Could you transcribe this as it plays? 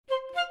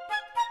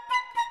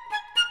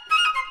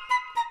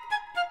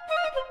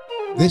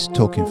This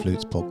Talking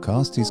Flutes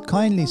podcast is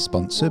kindly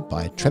sponsored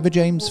by Trevor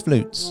James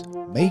Flutes,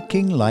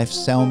 making life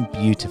sound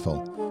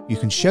beautiful. You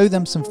can show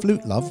them some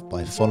flute love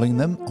by following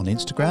them on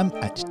Instagram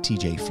at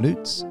TJ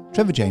Flutes,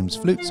 Trevor James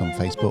Flutes on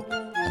Facebook,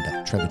 and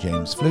at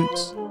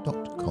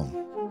trevorjamesflutes.com.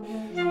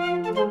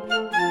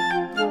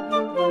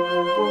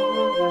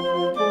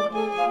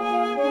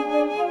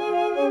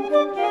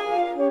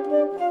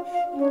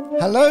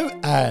 Hello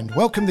and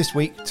welcome this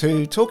week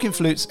to Talking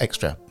Flutes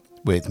Extra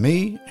with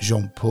me,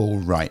 Jean-Paul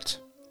Wright.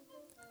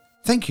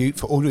 Thank you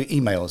for all your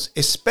emails,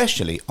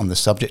 especially on the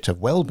subject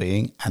of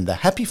well-being and the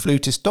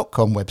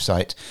happyflutist.com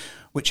website,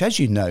 which, as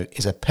you know,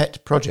 is a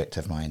pet project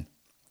of mine.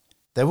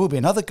 There will be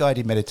another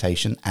guided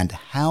meditation and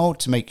how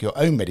to make your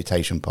own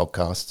meditation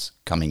podcasts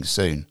coming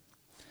soon.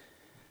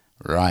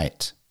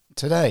 Right,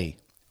 today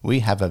we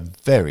have a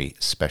very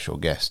special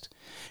guest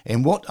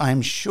in what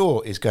I'm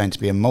sure is going to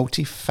be a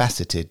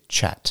multifaceted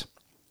chat.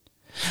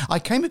 I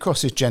came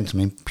across this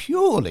gentleman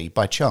purely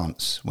by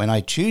chance when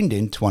I tuned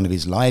in to one of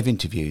his live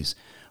interviews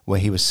where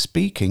he was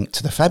speaking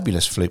to the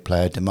fabulous flute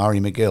player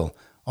Damari McGill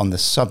on the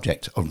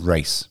subject of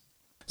race.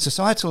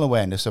 Societal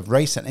awareness of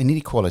race and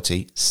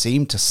inequality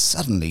seemed to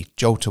suddenly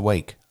jolt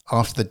awake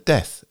after the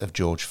death of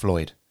George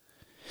Floyd.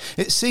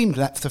 It seemed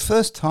that for the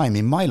first time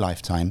in my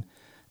lifetime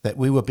that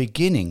we were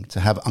beginning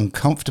to have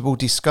uncomfortable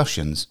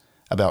discussions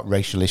about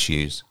racial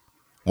issues,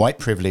 white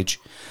privilege,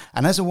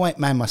 and as a white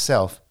man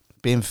myself,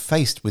 being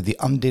faced with the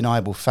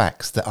undeniable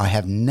facts that I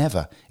have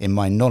never in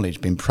my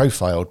knowledge been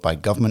profiled by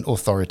government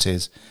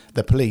authorities,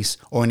 the police,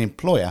 or an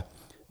employer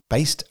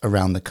based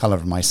around the colour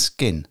of my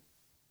skin.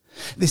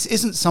 This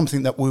isn't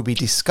something that we'll be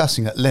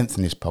discussing at length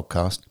in this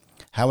podcast.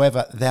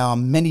 However, there are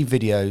many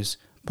videos,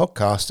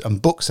 podcasts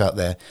and books out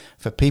there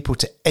for people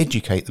to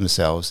educate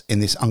themselves in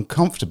this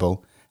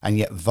uncomfortable and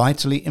yet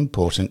vitally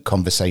important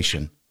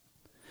conversation.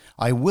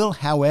 I will,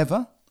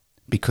 however,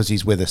 because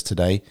he's with us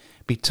today,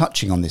 be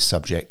touching on this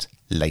subject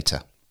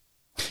later.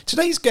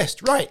 Today's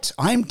guest, right,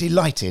 I'm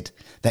delighted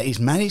that he's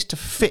managed to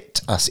fit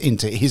us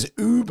into his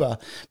uber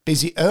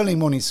busy early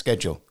morning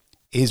schedule,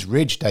 is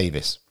Ridge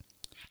Davis.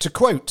 To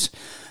quote,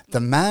 the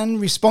man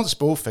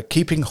responsible for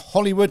keeping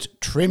Hollywood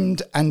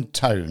trimmed and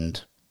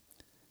toned.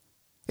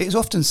 It is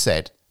often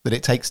said that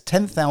it takes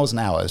 10,000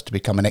 hours to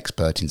become an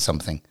expert in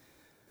something.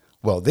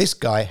 Well, this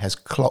guy has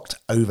clocked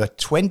over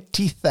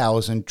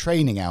 20,000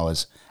 training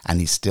hours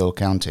and he's still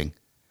counting.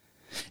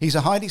 He's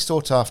a highly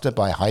sought after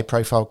by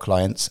high-profile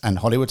clients and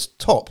Hollywood's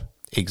top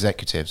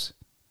executives.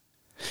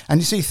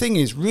 And you see, the thing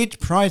is, Ridge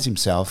prides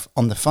himself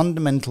on the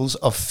fundamentals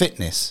of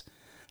fitness.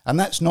 And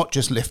that's not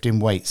just lifting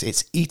weights,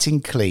 it's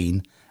eating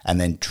clean and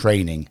then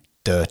training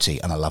dirty.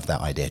 And I love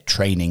that idea,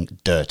 training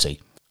dirty.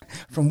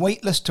 From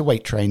weightless to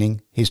weight training,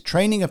 his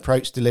training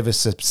approach delivers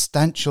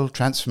substantial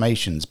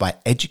transformations by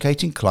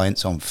educating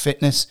clients on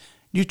fitness,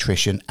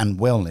 nutrition and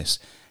wellness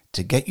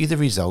to get you the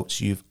results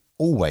you've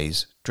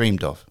always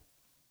dreamed of.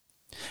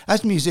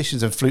 As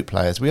musicians and flute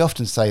players, we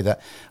often say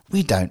that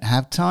we don't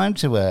have time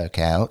to work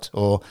out,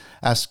 or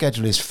our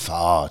schedule is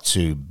far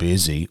too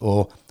busy,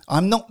 or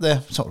I'm not the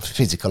sort of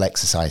physical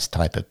exercise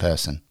type of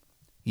person.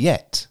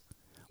 Yet,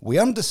 we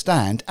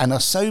understand and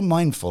are so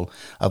mindful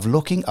of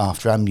looking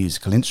after our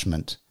musical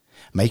instrument,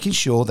 making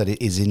sure that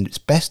it is in its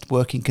best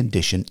working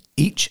condition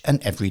each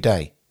and every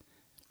day,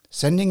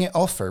 sending it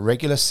off for a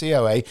regular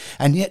COA,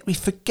 and yet we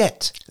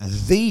forget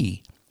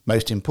the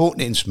most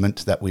important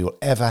instrument that we will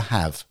ever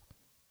have,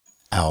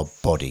 our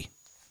body.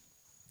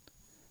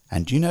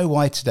 And do you know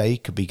why today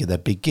could be the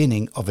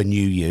beginning of a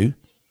new you?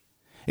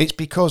 It's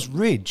because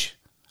Ridge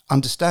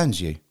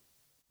understands you.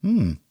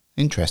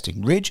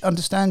 Interesting. Ridge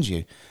understands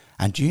you.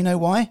 And do you know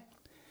why?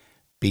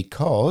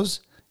 Because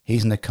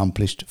he's an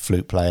accomplished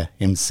flute player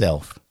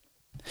himself.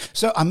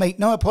 So I make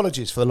no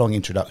apologies for the long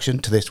introduction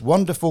to this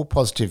wonderful,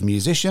 positive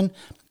musician,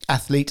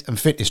 athlete and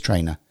fitness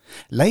trainer.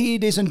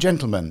 Ladies and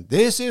gentlemen,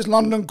 this is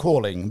London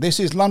Calling. This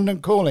is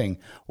London Calling.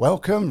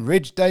 Welcome,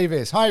 Ridge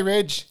Davis. Hi,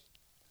 Ridge.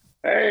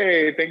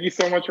 Hey, thank you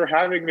so much for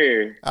having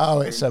me.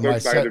 Oh, I'm so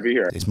excited to be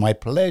here. It's my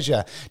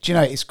pleasure. Do you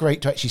know, it's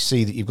great to actually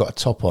see that you've got a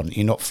top on.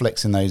 You're not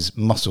flexing those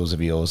muscles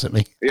of yours at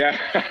me. Yeah.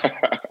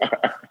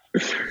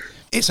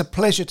 It's a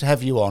pleasure to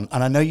have you on.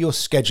 And I know your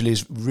schedule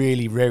is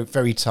really, very,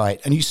 very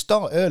tight. And you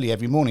start early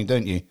every morning,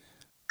 don't you?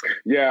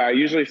 Yeah, I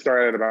usually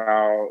start at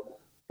about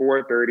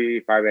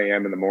 4:30, 5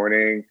 a.m. in the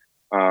morning.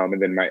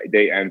 And then my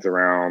day ends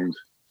around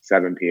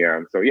 7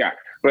 p.m. So yeah,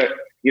 but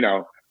you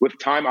know, with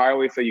time, I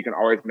always say you can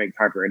always make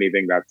time for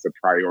anything that's a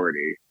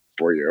priority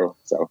for you.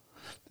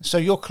 So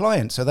your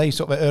clients, are they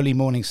sort of early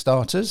morning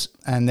starters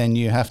and then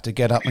you have to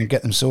get up and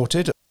get them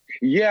sorted?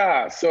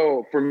 Yeah.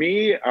 So for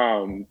me,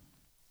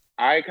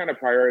 I kind of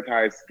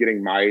prioritize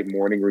getting my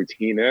morning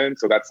routine in.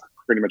 So that's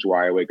pretty much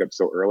why I wake up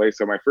so early.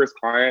 So my first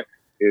client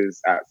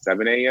is at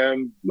 7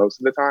 a.m.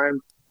 most of the time.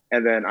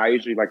 And then I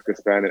usually like to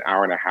spend an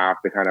hour and a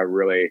half to kind of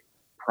really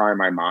prime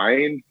my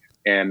mind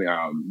and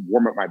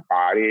warm up my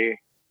body,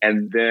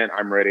 and then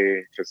I'm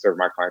ready to serve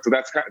my clients. So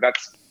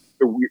that's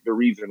the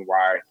reason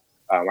why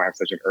I have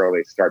such an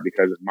early start,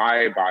 because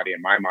my body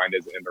and my mind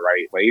is in the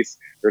right place.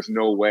 There's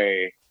no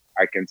way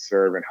I can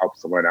serve and help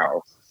someone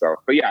else. So,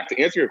 but yeah,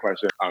 to answer your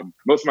question,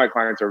 most of my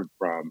clients are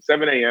from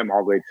 7 a.m.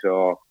 all the way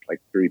till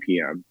like 3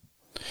 p.m.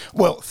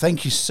 Well,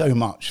 thank you so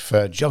much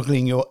for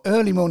juggling your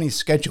early morning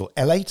schedule,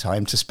 LA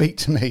time, to speak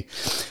to me.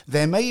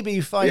 There may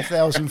be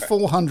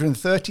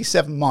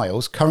 5,437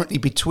 miles currently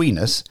between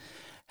us.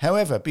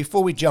 However,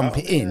 before we jump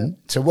in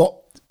to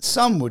what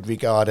some would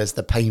regard as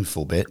the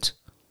painful bit,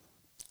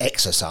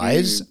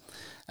 exercise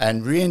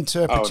and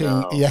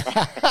reinterpreting,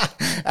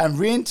 and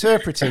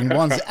reinterpreting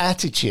one's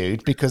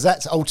attitude, because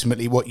that's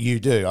ultimately what you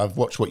do. I've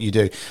watched what you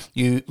do.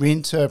 You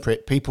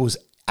reinterpret people's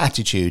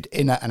attitude,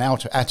 inner and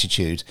outer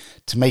attitude,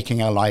 to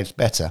making our lives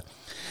better.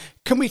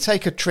 Can we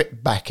take a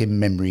trip back in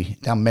memory,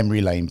 down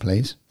memory lane,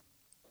 please?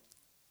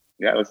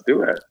 Yeah, let's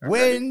do it.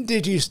 When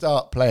did you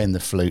start playing the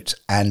flute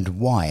and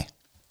why?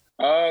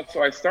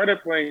 So I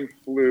started playing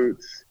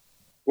flute.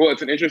 Well,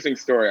 it's an interesting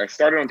story. I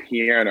started on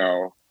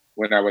piano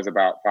when I was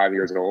about 5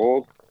 years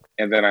old,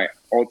 and then I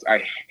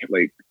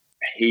like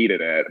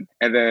hated it.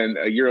 And then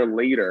a year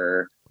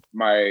later,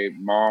 my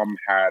mom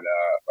had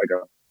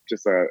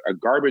just a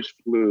garbage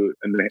flute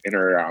in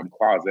her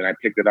closet, and I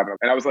picked it up,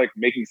 and I was like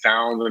making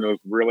sounds, and it was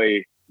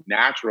really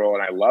natural,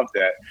 and I loved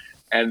it.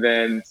 And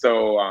then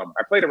so I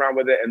played around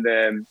with it, and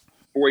then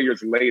 4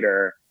 years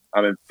later,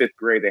 in fifth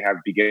grade, they have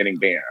beginning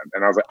band,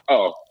 and I was like,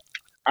 oh,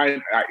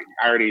 I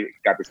already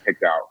got this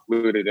picked out.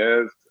 Flute it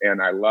is,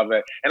 and I love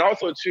it. And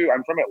also too,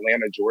 I'm from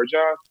Atlanta,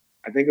 Georgia.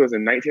 I think it was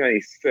in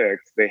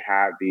 1996 they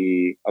had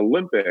the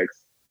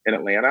Olympics in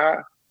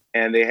Atlanta,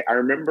 and I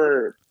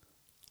remember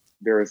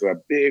there was a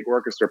big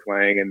orchestra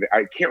playing, and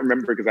I can't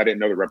remember because I didn't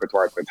know the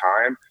repertoire at the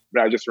time,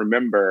 but I just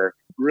remember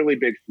really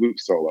big flute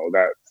solo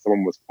that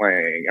someone was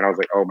playing, and I was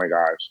like, oh my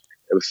gosh,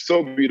 it was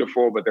so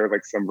beautiful, but there was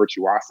like some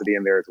virtuosity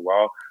in there as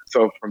well.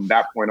 So from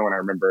that point on, I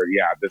remember,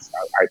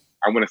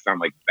 I want to sound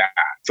like that.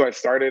 So I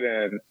started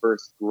in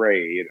first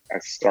grade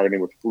as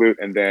starting with flute,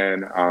 and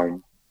then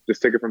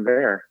just took it from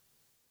there.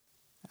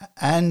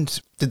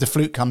 And did the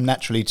flute come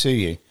naturally to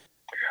you?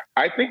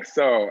 I think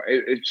so.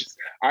 It just,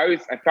 I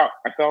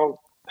felt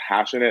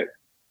passionate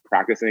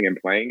practicing and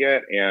playing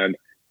it. And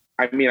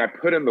I mean, I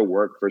put in the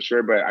work for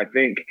sure, but I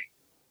think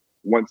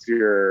once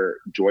you're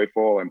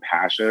joyful and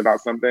passionate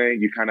about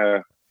something, you kind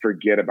of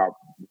forget about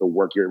the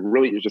work. You're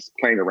just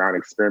playing around,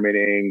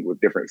 experimenting with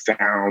different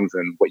sounds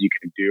and what you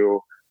can do.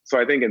 So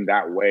I think in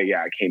that way,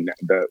 it came,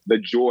 the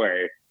joy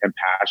and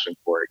passion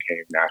for it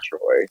came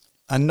naturally.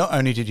 And not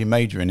only did you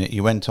major in it,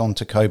 you went on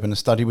to Cockburn and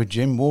study with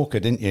Jim Walker,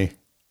 didn't you?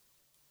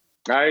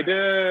 I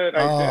did.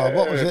 I did.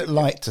 What was it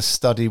like to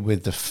study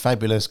with the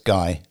fabulous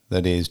guy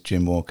that is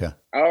Jim Walker?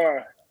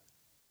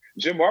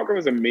 Jim Walker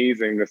was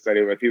amazing to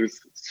study with. He was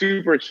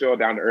super chill,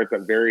 down to earth,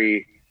 but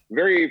very,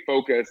 very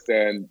focused,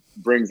 and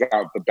brings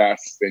out the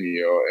best in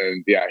you.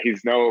 And yeah,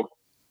 he's no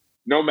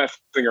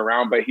messing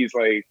around, but he's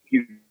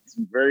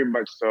very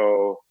much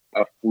so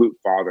a flute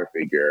father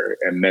figure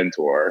and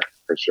mentor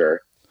for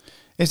sure.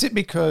 Is it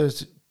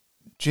because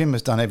Jim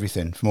has done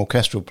everything from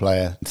orchestral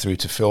player through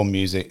to film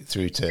music,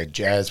 through to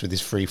jazz with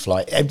his free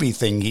flight,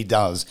 everything he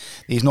does?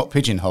 He's not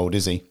pigeonholed,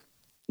 is he?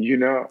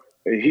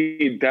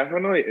 He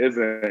definitely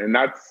isn't. And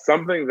that's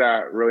something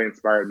that really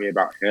inspired me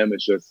about him.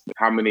 It's just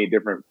how many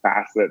different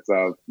facets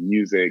of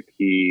music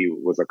he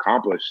was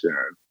accomplished in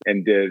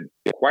and did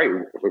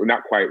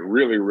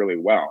really, really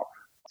well.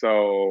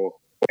 So,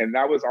 and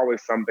that was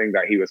always something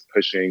that he was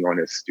pushing on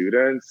his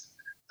students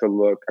to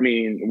look. I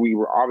mean, we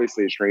were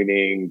obviously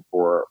training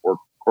for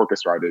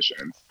orchestra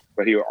auditions,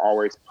 but he would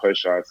always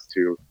push us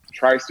to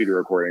try studio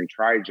recording,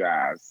 try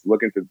jazz,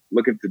 look into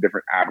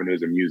different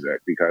avenues of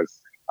music, because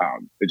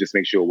it just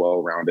makes you a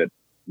well-rounded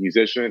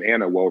musician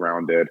and a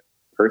well-rounded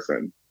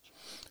person.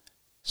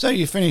 So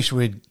you finished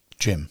with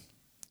Jim.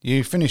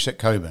 You finished at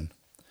Cockburn.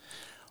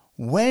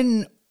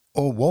 When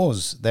or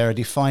was there a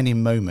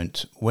defining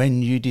moment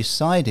when you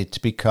decided to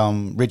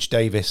become Rich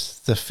Davis,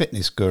 the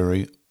fitness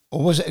guru,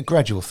 or was it a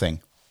gradual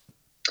thing?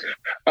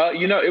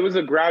 It was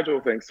a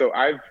gradual thing. So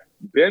I've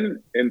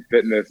been in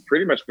fitness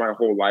pretty much my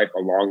whole life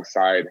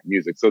alongside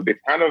music. So they've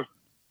kind of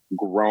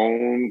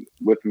grown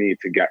with me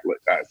to get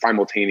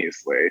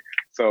simultaneously.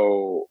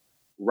 So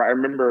I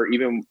remember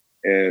even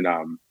in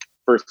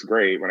first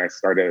grade when I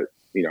started,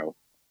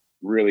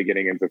 really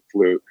getting into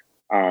flute,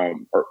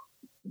 or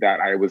that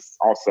I was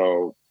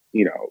also,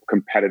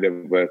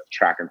 competitive with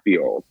track and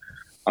field,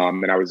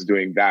 and I was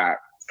doing that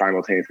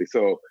simultaneously.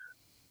 So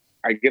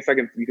I guess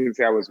you can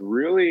say I was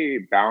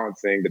really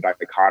balancing the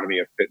dichotomy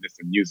of fitness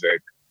and music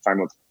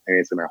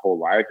simultaneously my whole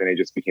life, and it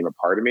just became a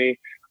part of me.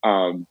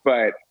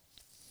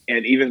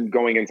 And even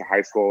going into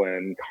high school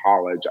and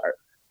college,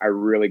 I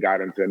really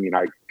got into,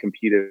 I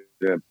competed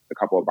in a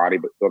couple of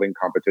bodybuilding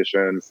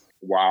competitions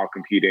while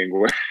competing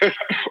with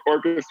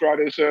orchestra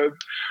auditions.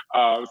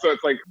 So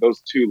it's like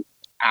those two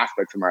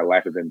aspects of my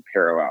life have been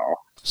parallel.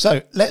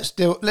 So let's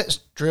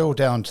drill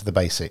down to the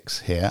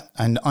basics here.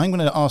 And I'm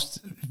going to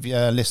ask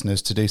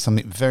listeners to do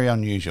something very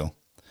unusual.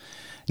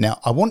 Now,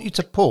 I want you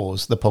to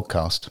pause the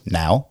podcast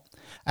now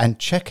and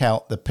check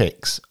out the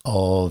pics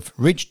of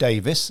Ridge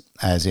Davis,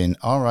 as in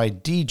RIDGEDAVIS,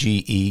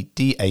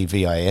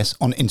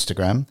 on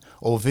Instagram,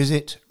 or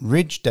visit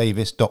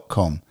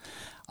ridgedavis.com.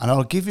 And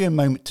I'll give you a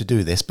moment to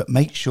do this, but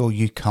make sure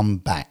you come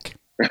back.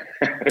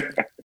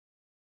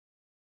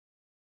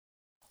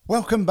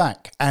 Welcome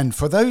back. And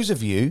for those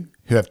of you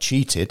who have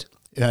cheated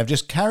and have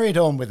just carried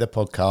on with the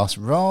podcast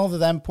rather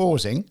than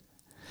pausing,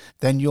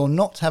 then you'll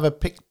not have a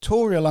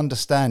pictorial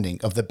understanding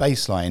of the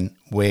baseline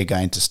we're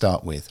going to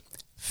start with: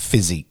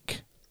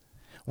 physique.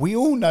 We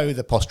all know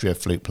the posture of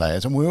flute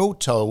players, and we're all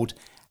told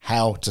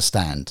how to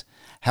stand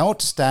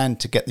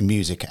to get the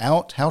music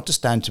out, how to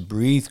stand to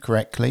breathe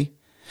correctly.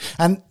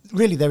 And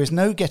really, there is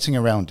no getting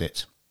around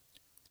it.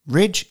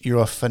 Ridge,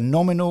 you're a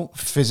phenomenal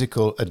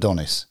physical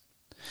Adonis.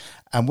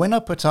 And when I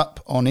put up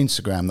on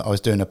Instagram that I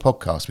was doing a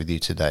podcast with you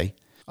today,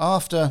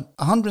 after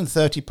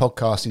 130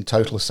 podcasts in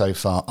total so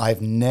far,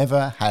 I've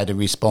never had a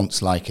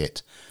response like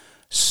it.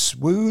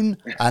 Swoon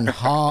and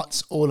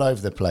hearts all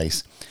over the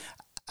place.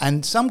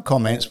 And some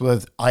comments were,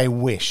 I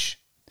wish.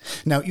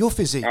 Now, your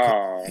physique,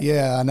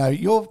 yeah, I know,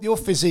 your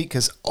physique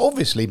has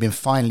obviously been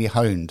finely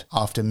honed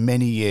after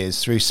many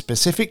years through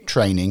specific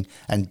training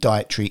and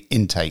dietary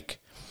intake.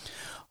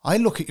 I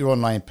look at your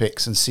online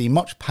pics and see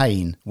much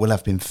pain will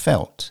have been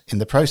felt in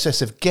the process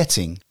of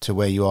getting to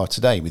where you are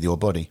today with your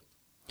body.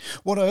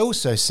 What I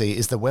also see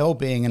is the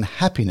well-being and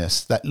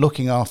happiness that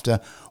looking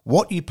after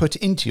what you put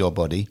into your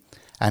body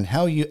and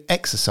how you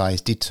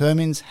exercise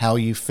determines how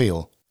you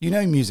feel. You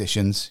know,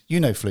 musicians, you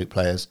know, flute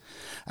players,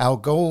 our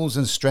goals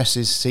and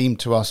stresses seem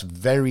to us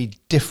very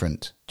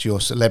different to your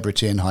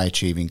celebrity and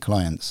high-achieving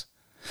clients.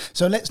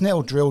 So let's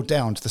now drill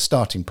down to the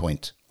starting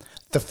point.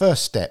 The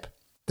first step,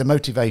 the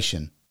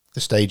motivation. The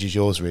stage is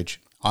yours,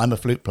 Ridge. I'm a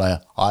flute player.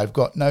 I've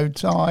got no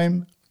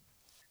time.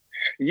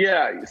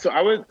 Yeah. So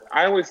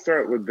I always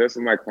start with this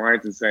with my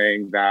clients and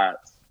saying that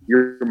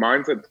your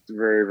mindset is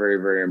very, very,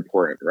 very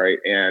important, right?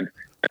 And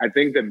I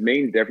think the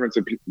main difference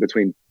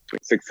between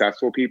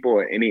successful people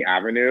in any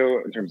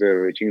avenue in terms of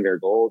achieving their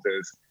goals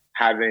is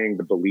having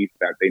the belief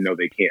that they know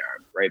they can,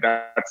 right?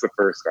 That's the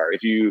first start.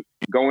 If you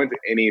go into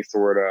any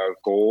sort of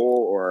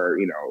goal or,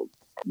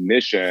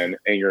 mission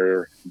and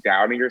you're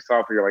doubting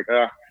yourself, or you're like,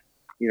 I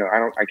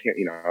can't,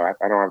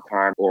 I don't have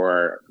time,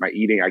 or my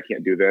eating, I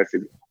can't do this,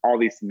 and all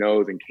these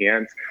no's and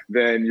can'ts,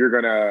 then you're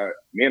going to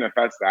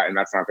manifest that. And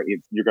that's not going to,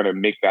 you're going to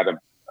make that a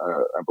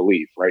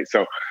belief, right?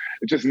 So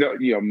just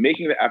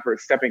making the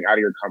effort, stepping out of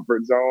your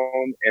comfort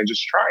zone and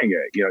just trying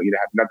it, you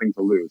have nothing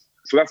to lose.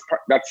 So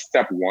that's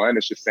step one.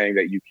 It's just saying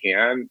that you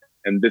can,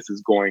 and this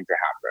is going to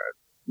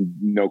happen.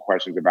 No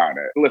questions about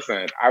it.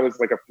 Listen, I was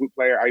like a flute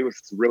player. I was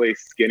really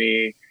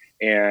skinny,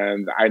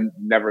 and I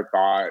never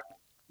thought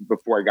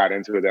before I got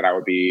into it that I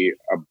would be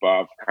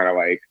above kind of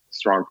like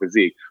strong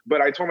physique. But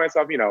I told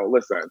myself,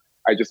 listen,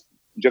 I just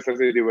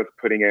as I do with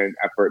putting in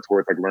effort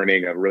towards like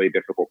learning a really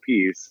difficult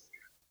piece,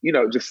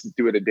 just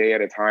do it a day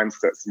at a time,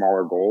 set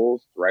smaller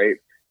goals, right?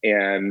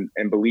 And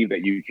believe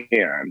that you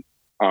can.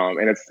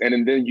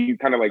 And then you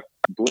kind of like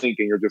blink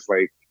and you're just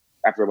like,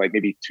 after like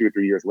maybe 2 or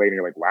 3 years later,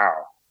 you're like,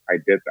 wow, I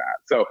did that.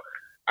 So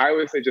I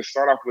always say, just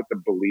start off with the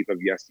belief of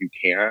yes, you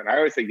can. I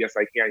always say, yes,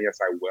 I can. Yes,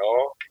 I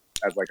will,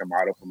 as like a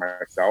motto for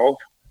myself.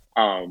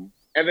 And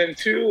then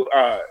 2,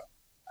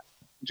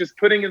 just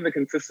putting in the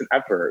consistent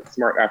effort,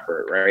 smart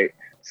effort, right?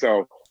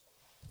 So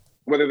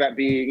whether that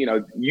be,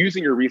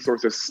 using your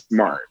resources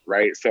smart,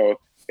 right? So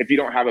if you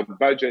don't have a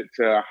budget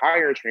to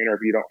hire a trainer,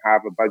 if you don't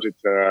have a budget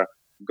to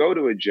go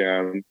to a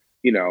gym,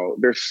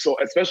 there's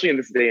especially in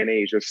this day and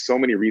age, there's so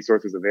many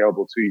resources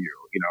available to you,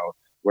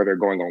 whether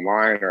going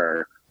online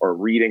or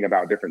reading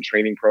about different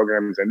training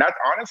programs. And that's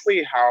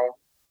honestly how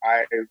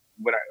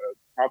when I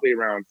probably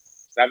around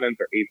 7th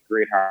or 8th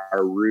grade, how I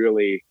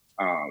really,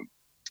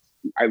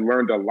 I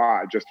learned a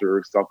lot just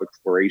through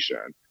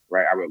self-exploration,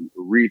 right? I would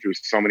read through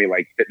so many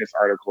like fitness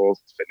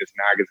articles, fitness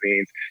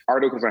magazines,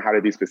 articles on how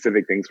to do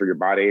specific things for your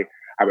body.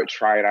 I would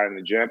try it out in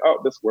the gym. Oh,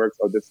 this works.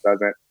 Oh, this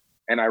doesn't.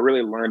 And I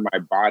really learned my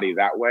body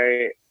that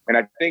way. And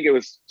I think it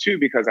was too,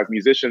 because as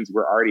musicians,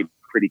 we're already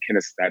pretty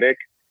kinesthetic,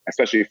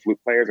 especially flute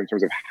players, in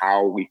terms of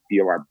how we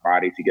feel our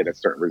body to get a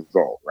certain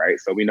result, right?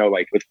 So we know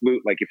like with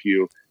flute, like if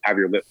you have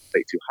your lip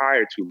plate too high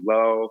or too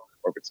low,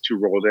 or if it's too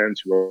rolled in,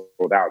 too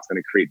rolled out, it's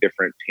going to create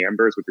different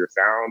timbres with your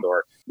sound,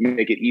 or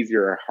make it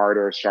easier or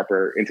harder,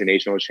 sharper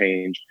intonational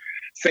change.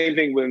 Same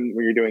thing when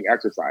you're doing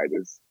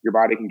exercises. Your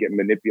body can get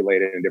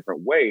manipulated in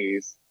different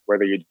ways,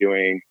 whether you're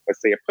doing,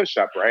 let's say, a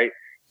push-up, right?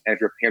 And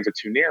if your hands are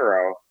too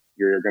narrow,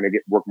 you're going to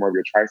work more of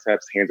your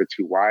triceps. Hands are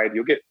too wide,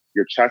 you'll get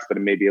your chest, but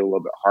it may be a little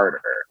bit harder.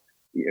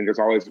 And there's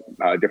always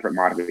different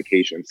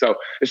modifications. So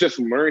it's just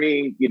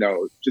learning,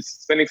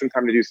 just spending some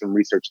time to do some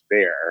research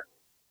there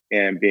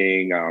and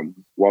being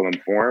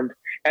well-informed.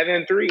 And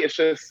then 3, it's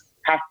just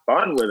have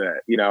fun with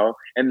it,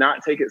 and not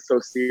take it so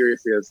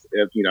seriously as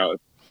if,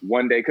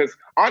 one day, because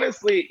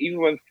honestly,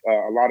 even with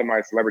a lot of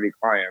my celebrity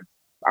clients,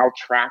 I'll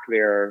track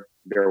their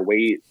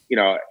weight,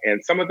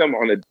 and some of them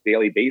on a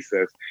daily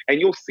basis. And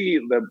you'll see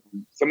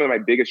some of my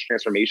biggest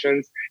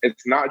transformations.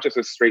 It's not just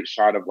a straight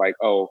shot of like,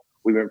 oh,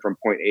 we went from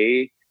point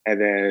A and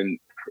then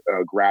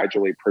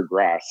gradually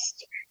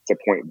progressed to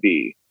point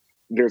B.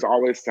 There's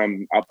always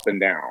some ups and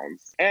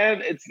downs,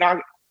 and it's not.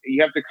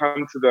 You have to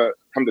come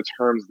to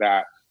terms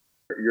that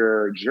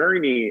your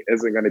journey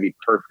isn't going to be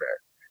perfect,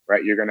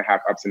 right? You're going to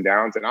have ups and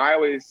downs, and I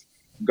always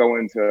go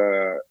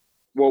into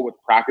with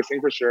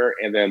practicing for sure,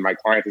 and then my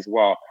clients as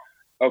well.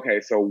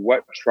 Okay, so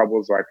what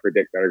troubles do I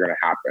predict that are going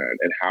to happen,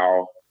 and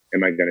how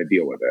am I going to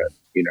deal with it?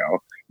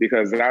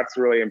 Because that's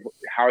really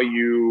how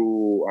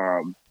you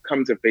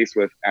come to face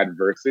with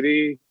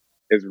adversity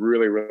is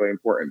really, really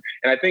important.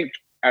 And I think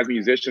as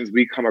musicians,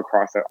 we come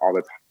across that all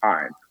the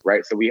time,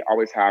 right? So we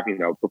always have,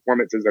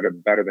 performances that are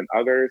better than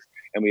others.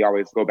 And we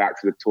always go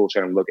back to the tool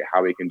shed and look at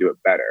how we can do it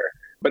better,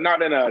 but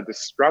not in a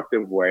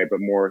destructive way, but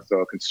more so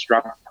a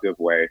constructive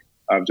way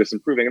of just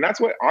improving. And that's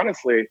what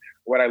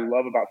I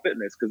love about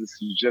fitness, because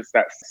it's just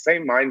that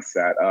same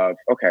mindset of,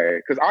 okay,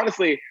 because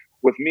honestly,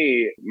 with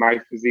me, my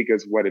physique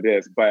is what it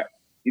is, but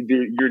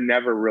you're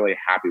never really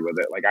happy with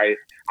it. Like I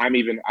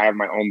have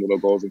my own little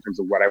goals in terms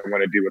of what I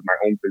want to do with my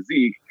own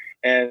physique.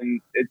 And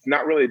it's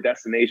not really a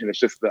destination. It's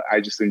just that I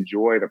just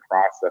enjoy the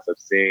process of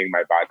seeing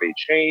my body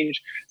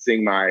change,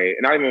 seeing not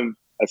even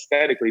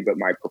aesthetically, but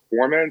my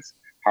performance,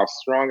 how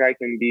strong I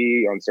can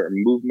be on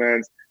certain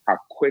movements, how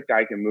quick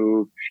I can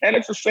move. And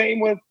it's the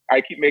same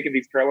I keep making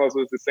these parallels,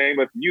 but it's the same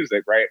with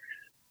music, right?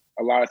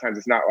 A lot of times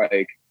it's not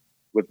like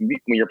with me,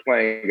 when you're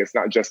playing, it's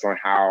not just on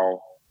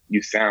how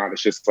you sound.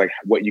 It's just like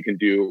what you can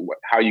do,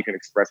 how you can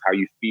express how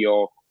you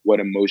feel, what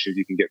emotions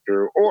you can get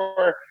through,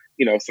 or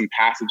some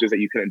passages that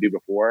you couldn't do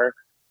before.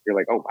 You're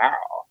like, oh wow,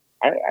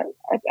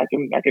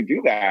 I can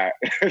do that.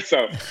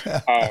 So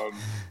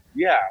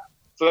yeah.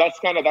 So that's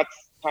kind of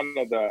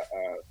the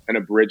an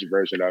abridged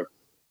version of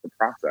the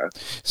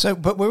process. So,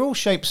 but we're all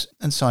shapes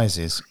and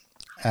sizes,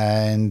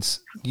 and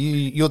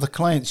you're the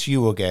clients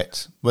you will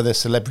get, whether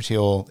celebrity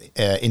or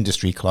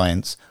industry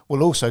clients,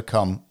 will also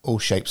come all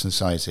shapes and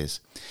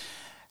sizes.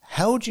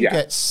 How do you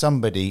get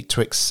somebody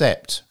to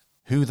accept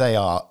who they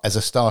are as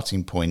a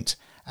starting point,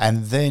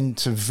 and then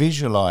to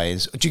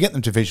visualize? Do you get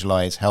them to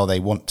visualize how they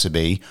want to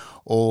be,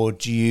 or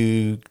do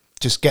you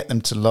just get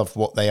them to love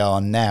what they are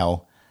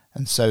now,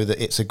 and so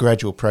that it's a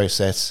gradual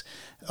process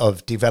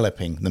of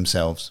developing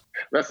themselves?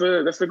 That's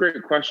a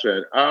great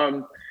question.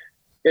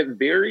 It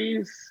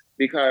varies,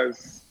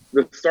 because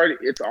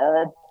it's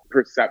all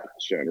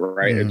perception,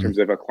 right? In terms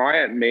of a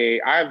client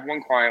I have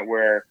one client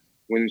where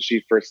when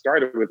she first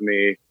started with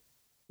me,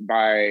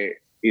 by,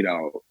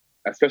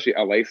 especially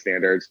LA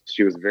standards,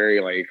 she was very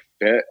like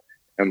fit,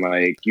 and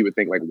like you would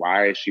think like,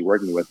 why is she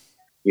working with,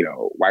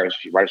 why does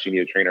she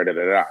need a trainer? Da,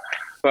 da, da.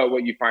 But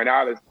what you find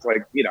out is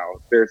like,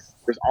 there's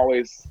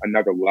always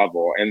another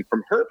level. And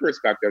from her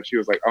perspective, she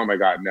was like, oh my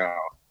God, no.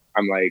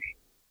 I'm like,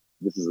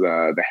 this is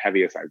the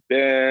heaviest I've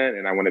been,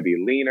 and I want to be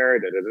leaner,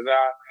 da, da, da, da.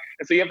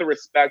 And so you have to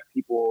respect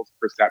people's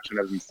perception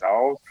of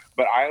themselves.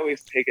 But I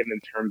always take it in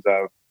terms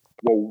of,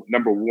 well,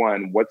 number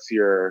one, what's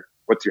your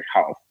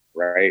health,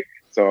 right?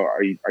 So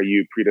are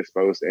you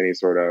predisposed to any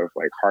sort of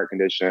like heart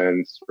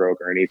condition, stroke,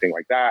 or anything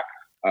like that?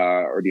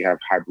 Or do you have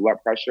high blood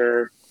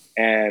pressure?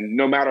 And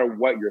no matter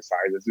what your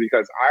size is,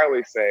 because I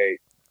always say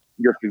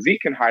your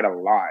physique can hide a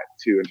lot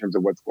too in terms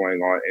of what's going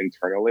on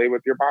internally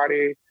with your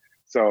body.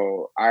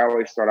 So I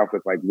always start off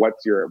with like,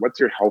 what's your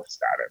health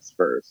status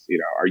first?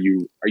 Are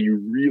you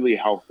really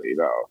healthy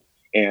though?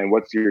 And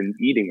what's your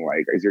eating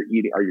like?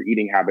 Are your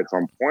eating habits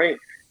on point?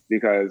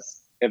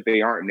 Because if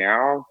they aren't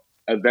now,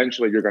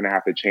 eventually you're going to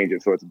have to change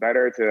it. So it's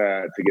better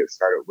to get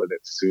started with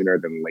it sooner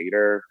than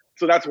later.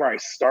 So that's where I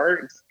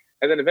start.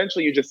 And then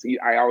eventually what's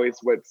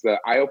the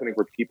eye-opening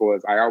for people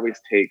is I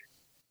always take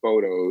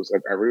photos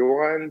of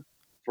everyone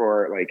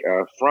for like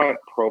a front,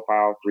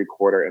 profile,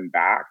 3/4, and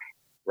back,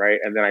 right?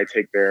 And then I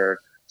take their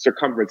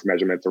circumference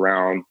measurements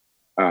around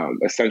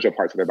essential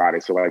parts of their body.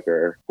 So like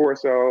their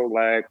torso,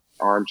 leg,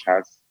 arm,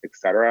 chest,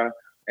 etc.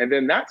 And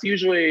then that's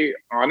usually,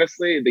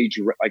 honestly,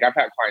 like I've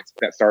had clients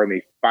that start and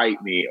they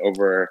fight me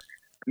over,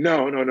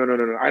 no,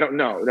 I don't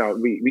know. No,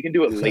 we can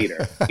do it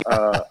later.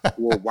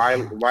 Well,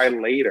 why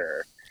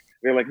later?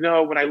 They're like,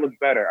 no, when I look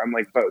better. I'm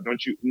like, but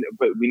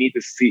we need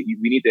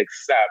to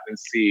accept and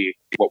see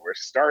what we're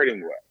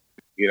starting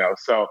with,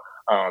 So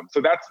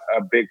that's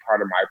a big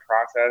part of my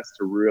process,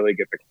 to really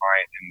get the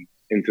client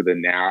into the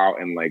now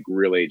and like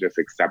really just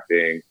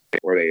accepting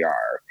where they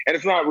are. And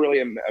it's not really,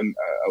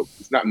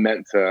 it's not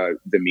meant to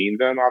demean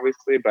them,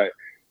 obviously, but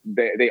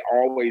they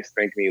always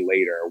thank me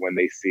later when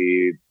they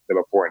see the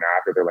before and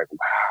after. They're like,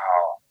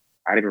 wow,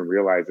 I didn't even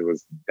realize it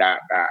was that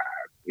bad,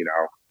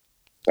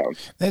 So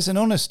there's an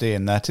honesty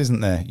in that, isn't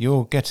there?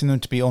 You're getting them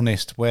to be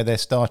honest where they're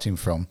starting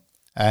from.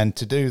 And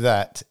to do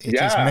that, it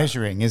is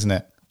measuring, isn't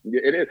it?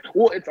 It is.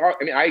 Well,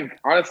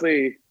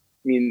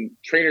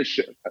 trainers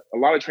a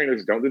lot of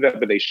trainers don't do that,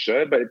 but they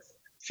should. But it's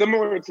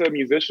similar to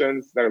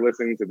musicians that are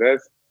listening to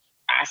this.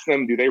 Ask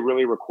them, do they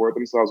really record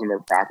themselves when they're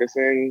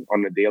practicing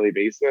on a daily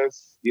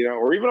basis,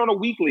 or even on a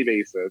weekly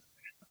basis?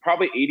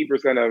 Probably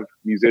 80% of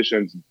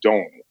musicians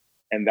don't.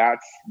 And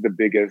that's the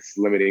biggest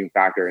limiting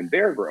factor in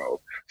their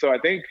growth. So I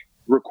think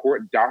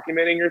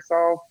documenting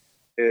yourself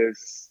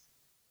is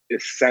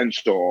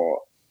essential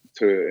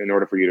in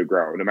order for you to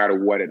grow, no matter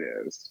what it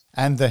is.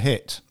 And the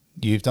hit,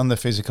 you've done the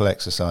physical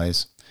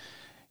exercise,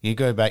 you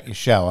go back, you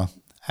shower,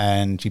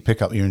 and you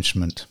pick up your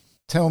instrument.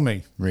 Tell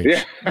me,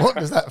 Rich, what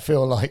does that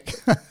feel like?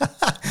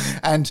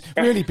 And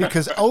really,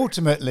 because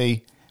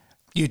ultimately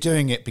you're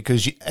doing it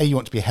because you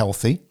want to be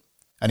healthy.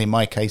 And in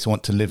my case, I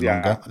want to live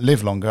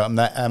longer. I'm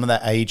at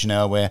that age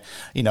now where,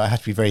 I have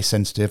to be very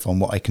sensitive on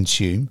what I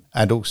consume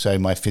and also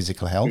my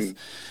physical health.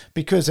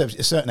 Because at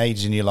a certain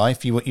age in your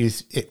life,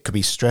 it could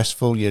be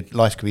stressful. Your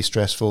life could be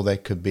stressful. There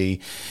could be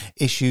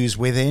issues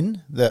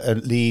within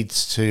that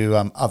leads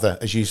to other,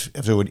 as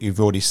you've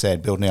already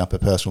said, building up a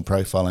personal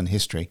profile and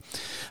history.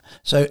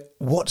 So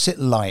what's it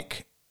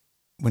like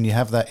when you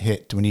have that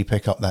hit, when you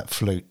pick up that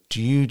flute?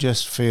 Do you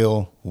just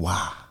feel,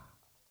 wow?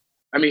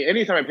 I mean,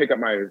 anytime I pick up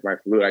my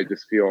flute, I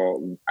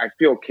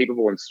feel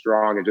capable and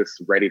strong and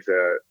just ready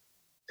to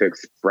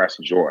express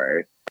joy,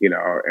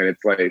 and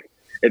it's like,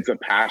 it's a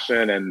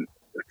passion and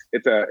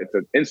it's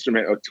an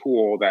instrument, a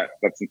tool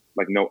that's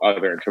like no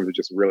other in terms of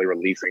just really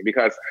releasing.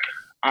 Because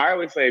I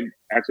always say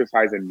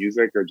exercise and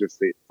music are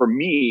just for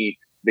me,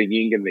 the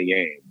yin and the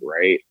yang,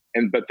 right?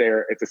 But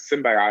it's a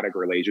symbiotic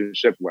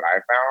relationship. What I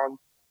found,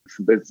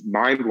 it's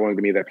mind blowing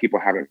to me that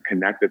people haven't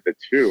connected the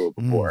two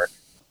before.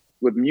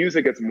 With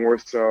music, it's more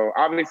so,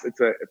 obviously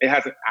it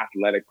has an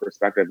athletic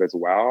perspective as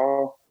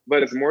well,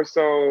 but it's more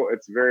so,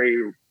 it's very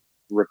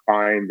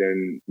refined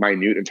and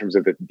minute in terms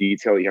of the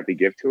detail you have to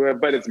give to it.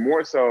 But it's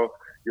more so,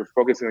 you're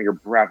focusing on your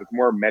breath. It's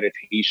more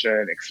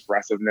meditation,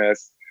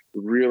 expressiveness,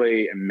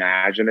 really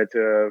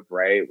imaginative,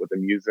 right, with the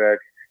music.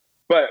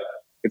 But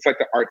it's like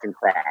the arts and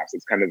crafts.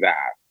 It's kind of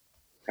that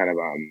kind of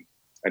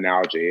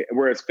analogy.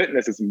 Whereas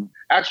fitness is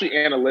actually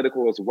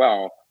analytical as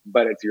well,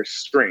 but it's your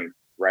strength,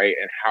 right?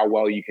 And how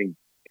well you can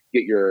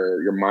get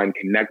your mind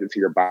connected to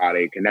your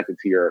body, connected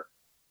to your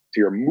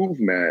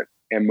movement,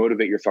 and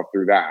motivate yourself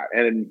through that.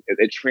 And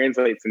it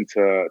translates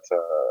into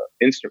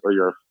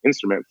your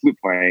instrument, flute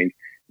playing,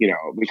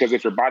 because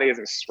if your body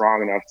isn't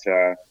strong enough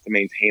to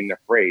maintain the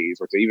phrase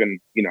or to even,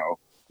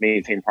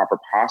 maintain proper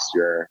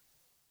posture,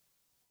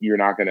 you're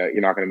not gonna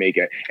make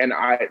it. And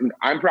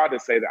I'm proud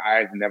to say that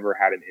I've never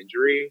had an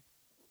injury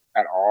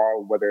at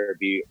all, whether it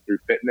be through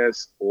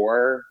fitness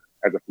or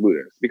as a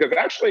flutist. Because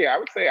actually, I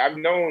would say I've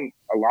known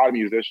a lot of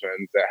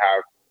musicians that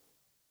have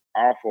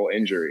awful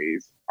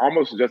injuries,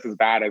 almost just as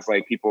bad as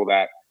like people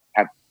that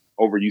have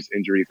overuse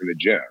injuries in the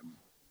gym,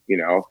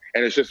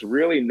 and it's just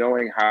really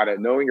knowing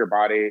your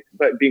body,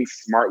 but being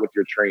smart with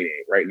your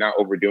training, right? Not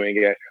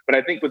overdoing it. But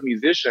I think with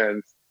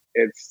musicians,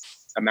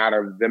 it's a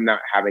matter of them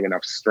not having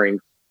enough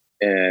strength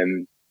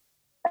in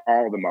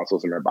all the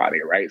muscles in their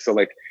body, right? So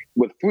like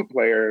with flute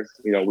players,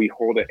 we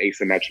hold it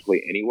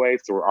asymmetrically anyway,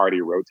 so we're already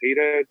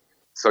rotated.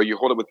 So you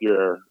hold it with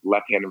your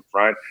left hand in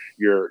front.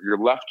 Your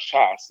left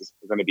chest is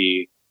going to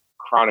be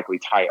chronically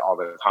tight all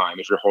the time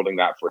if you're holding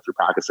that if you're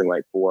practicing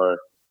like 4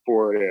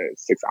 to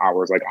 6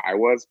 hours like I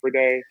was per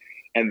day.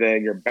 And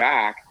then your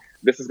back,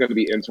 this is going to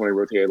be internally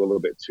rotated a little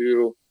bit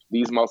too.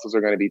 These muscles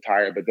are going to be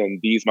tired, but then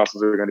these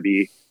muscles are going to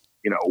be,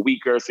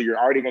 weaker. So you're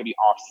already going to be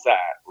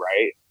offset,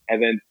 right?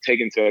 And then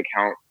take into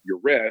account your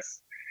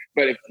wrists.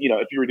 But if you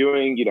were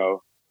doing,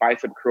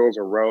 bicep curls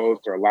or rows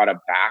or a lot of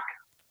back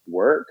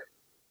work,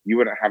 you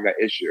wouldn't have that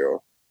issue,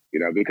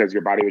 because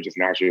your body would just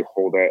naturally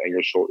hold it and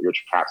your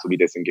traps will be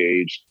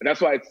disengaged. And that's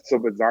why it's so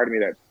bizarre to me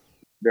that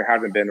there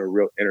hasn't been a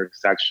real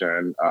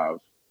intersection of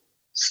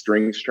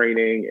strings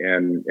training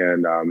and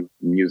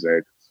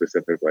music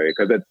specifically,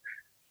 because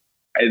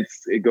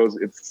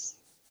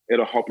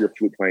it'll help your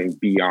flute playing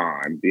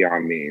beyond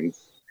means.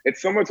 It's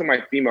similar to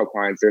my female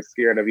clients. They're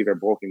scared of either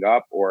bulking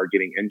up or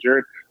getting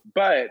injured,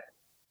 but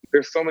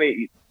there's so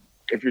many.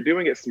 If you're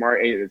doing it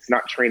smart, it's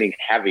not training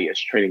heavy, it's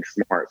training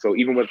smart. So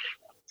even with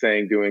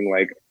doing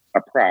like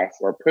a press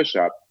or a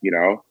push-up,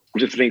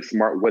 just being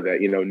smart with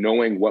it,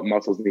 knowing what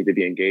muscles need to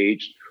be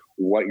engaged,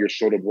 what your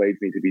shoulder blades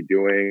need to be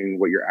doing,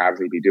 what your abs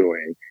need to be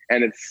doing.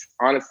 And it's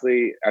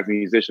honestly, as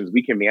musicians,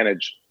 we can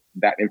manage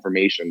that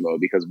information though,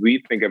 because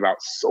we think about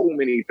so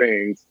many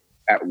things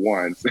at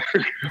once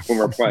when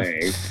we're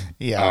playing.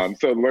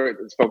 So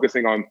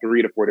focusing on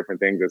 3 to 4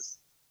 different things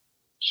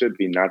should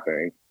be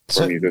nothing.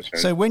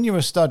 So when you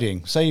were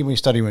studying, say you were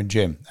studying in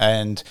gym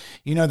and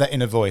that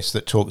inner voice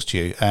that talks to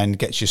you and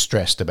gets you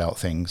stressed about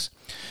things,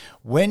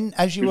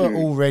 as you were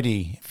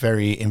already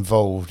very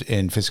involved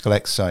in physical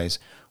exercise,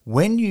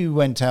 when you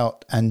went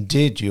out and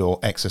did your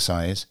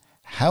exercise,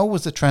 how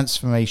was the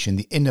transformation,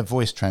 the inner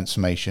voice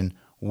transformation,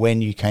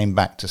 when you came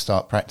back to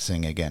start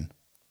practicing again?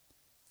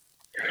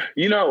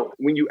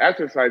 When you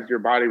exercise, your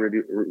body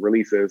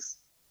releases,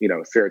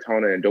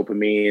 serotonin and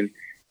dopamine,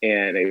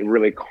 and it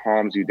really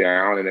calms you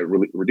down and it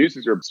really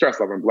reduces your stress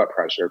level and blood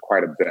pressure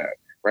quite a bit,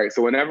 right?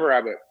 So whenever I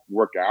would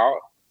work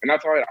out, and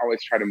that's why I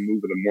always try to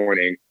move in the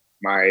morning,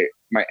 my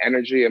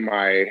energy and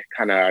my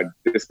kind of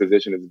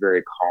disposition is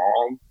very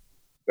calm,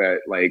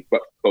 but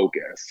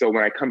focused. So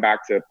when I come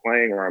back to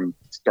playing or I'm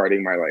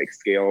starting my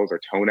scales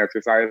or tone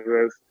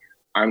exercises,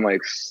 I'm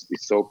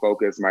so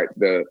focused.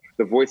 The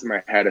voice in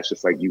my head is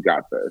just you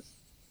got this.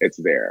 It's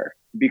there.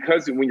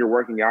 because when you're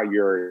working out,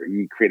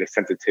 you create a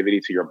sensitivity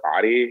to your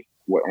body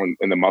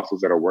and the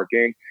muscles that are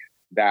working,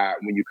 that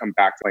when you come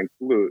back to playing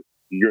flute,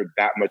 you're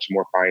that much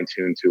more fine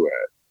tuned to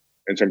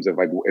it in terms of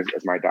like,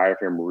 is my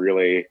diaphragm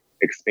really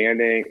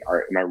expanding?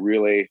 Or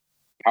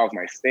how's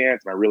my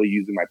stance? Am I really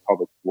using my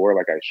pelvic floor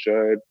like I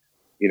should?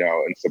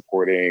 And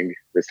supporting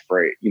this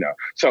freight,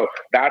 So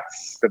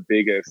that's the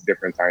biggest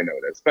difference I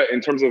noticed. But in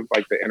terms of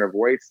like the inner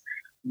voice,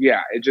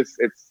 yeah,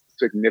 it's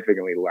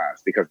significantly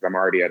less because I'm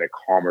already at a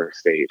calmer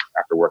state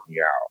after working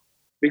out.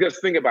 Because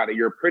think about it,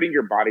 you're putting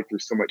your body through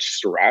so much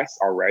stress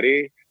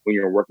already when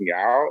you're working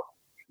out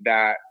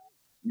that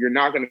you're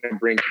not going to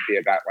bring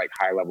that like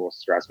high level of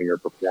stress when you're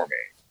performing,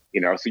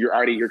 so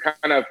you're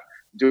kind of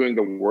doing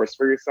the worst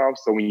for yourself.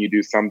 So when you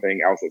do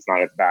something else that's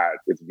not as bad,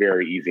 it's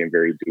very easy and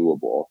very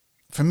doable.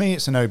 For me,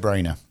 it's a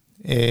no-brainer.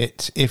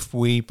 If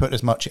we put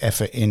as much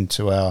effort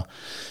into our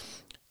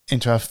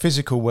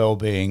physical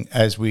well-being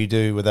as we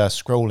do with our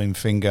scrolling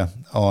finger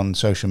on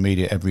social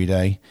media every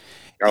day.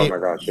 Oh my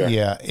gosh, yeah.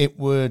 Yeah, it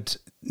would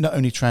not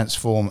only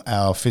transform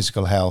our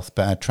physical health,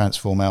 but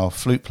transform our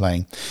flute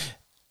playing.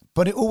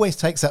 But it always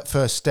takes that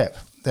first step.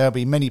 There'll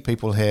be many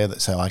people here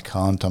that say, I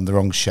can't, I'm the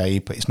wrong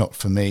shape, it's not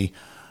for me.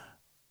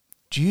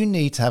 Do you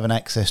need to have an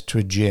access to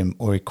a gym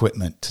or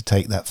equipment to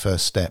take that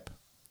first step?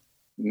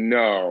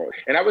 No.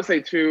 And I would say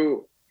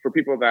too, for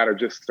people that are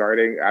just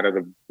starting out of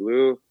the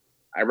blue,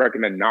 I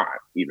recommend not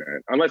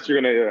even, unless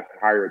you're going to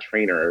hire a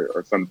trainer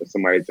or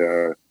somebody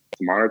to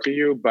monitor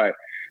you. But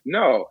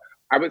no,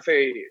 I would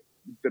say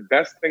the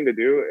best thing to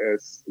do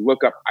is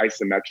look up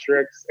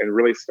isometrics and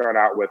really start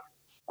out with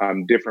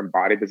different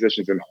body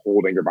positions and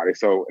holding your body.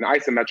 So an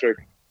isometric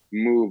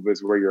move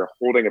is where you're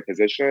holding a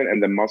position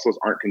and the muscles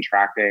aren't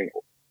contracting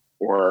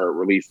or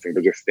releasing.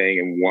 They're just staying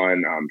in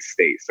one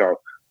state. So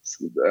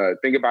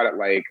think about it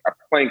like a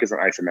plank is an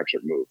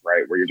isometric move,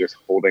 right? Where you're just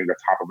holding the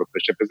top of a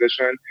push-up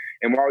position.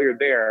 And while you're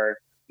there,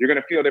 you're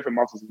going to feel different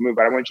muscles move.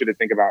 But I want you to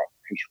think about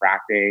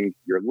contracting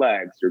your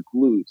legs, your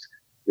glutes,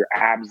 your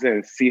abs,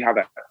 and see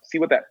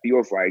what that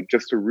feels like.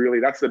 Just to really,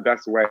 that's the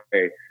best way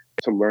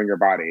to learn your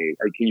body.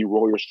 Or can you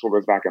roll your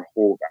shoulders back and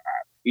hold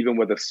that? Even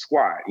with a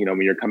squat,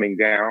 when you're coming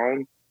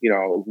down,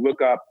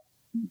 look up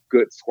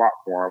good squat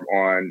form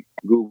on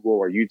Google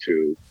or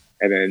YouTube,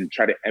 and then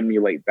try to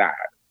emulate that.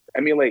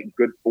 Emulate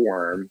good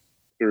form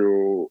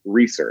through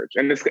research.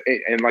 And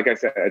like I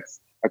said, it's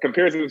a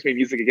comparison between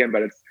music again,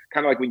 but it's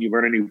kind of like when you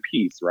learn a new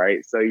piece,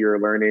 right? So you're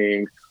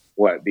learning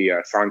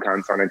the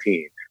Sankan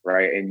Sonatin,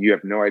 right? And you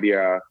have no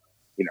idea,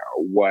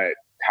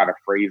 how to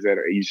phrase it,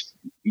 or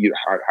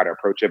how to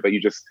approach it, but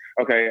you just,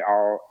 okay,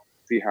 I'll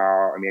see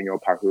how Emmanuel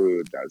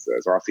Pahud does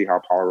this, or I'll see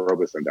how Paul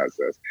Robeson does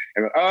this.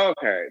 And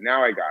okay,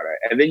 now I got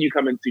it. And then you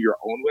come into your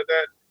own with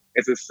it.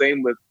 It's the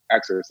same with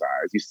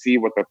exercise. You see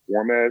what the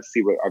form is,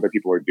 see what other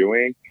people are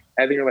doing,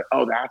 and then you're like,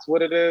 oh, that's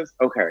what it is?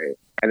 Okay.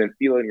 And then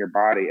feel it in your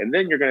body. And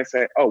then you're going to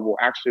say, oh, well,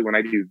 actually, when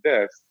I do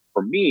this,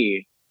 for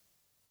me,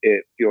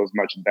 it feels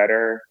much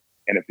better,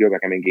 and it feels like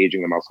I'm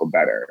engaging the muscle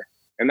better.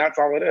 And that's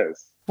all it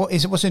is.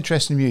 What's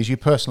interesting to me is you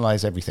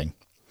personalize everything.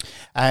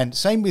 And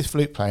same with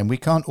flute playing. We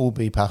can't all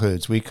be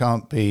Pahuds. We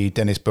can't be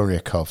Denis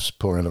Buryakovs,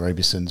 Paul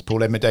Robesons,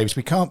 Paul Edmund Davis.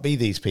 We can't be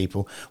these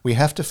people. We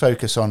have to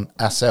focus on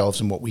ourselves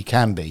and what we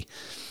can be.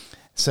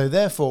 So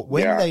therefore,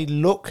 when they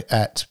look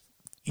at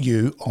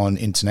you on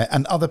internet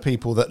and other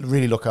people that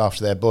really look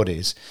after their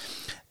bodies,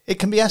 it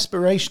can be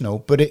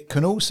aspirational, but it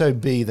can also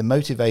be the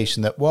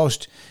motivation that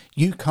whilst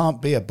you can't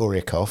be a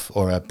Buryakov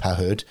or a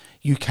Pahud,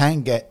 you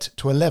can get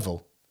to a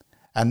level.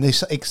 And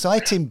this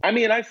exciting...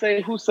 I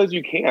say, who says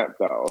you can't,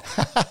 though?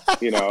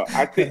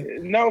 I think,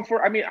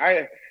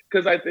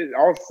 because I think it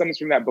all stems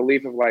from that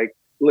belief of like,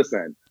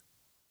 listen,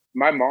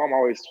 my mom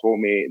always told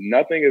me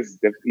nothing is,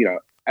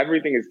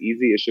 everything is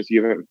easy. It's just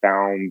you haven't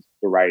found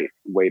the right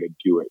way to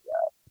do it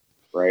yet,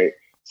 right?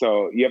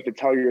 So you have to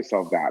tell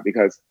yourself that,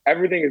 because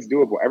everything is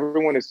doable.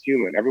 Everyone is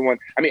human. Everyone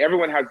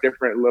has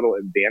different little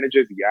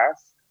advantages,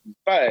 yes,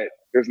 but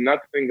there's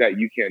nothing that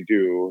you can't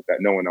do that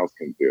no one else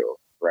can do,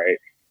 right?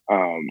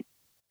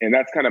 And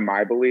that's kind of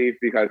my belief,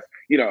 because,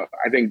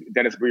 I think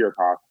Denis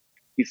Buryakov,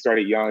 he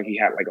started young. He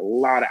had like a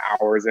lot of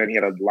hours in. He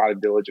had a lot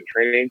of diligent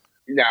training.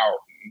 Now,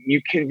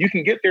 you can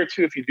get there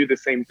too if you do the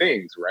same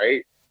things,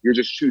 right? You're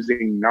just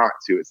choosing not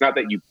to. It's not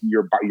that you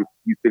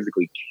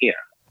physically can't.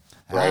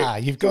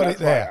 Right? You've got it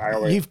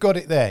there. You've got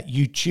it there.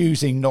 You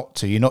choosing not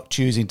to. You're not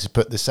choosing to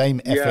put the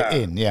same effort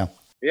in. Yeah.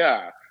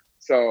 Yeah.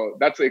 So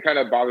it kind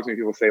of bothers me.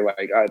 People say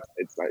like,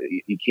 it's not,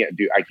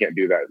 I can't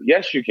do that.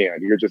 Yes, you can.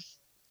 You're just,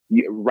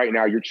 right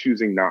now you're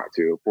choosing not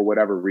to, for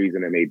whatever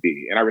reason it may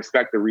be. And I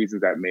respect the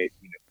reasons that may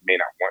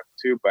not want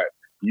to, but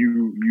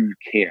you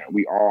can.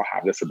 We all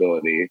have this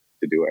ability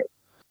to do it.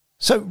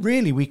 So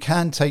really, we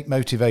can take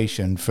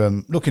motivation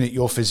from looking at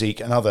your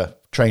physique and other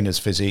trainers'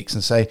 physiques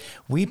and say,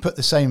 we put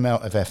the same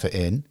amount of effort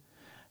in.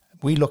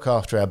 We look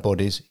after our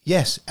bodies.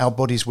 Yes, our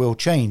bodies will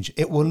change.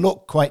 It will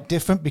look quite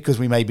different because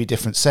we may be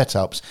different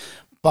setups,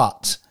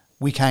 but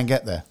we can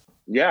get there.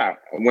 Yeah,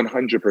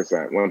 100%,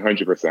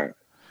 100%.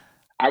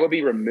 I would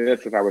be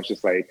remiss if I was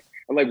just like,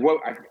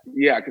 what?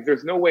 Yeah, because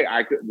there's no way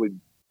would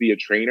be a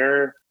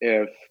trainer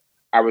if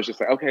I was just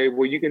like, okay,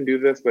 well, you can do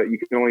this, but you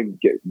can only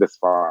get this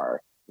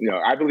far.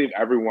 I believe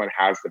everyone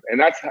has to, and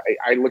that's how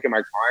I look at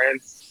my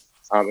clients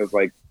as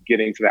like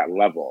getting to that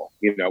level,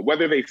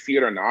 whether they see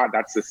it or not,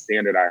 that's the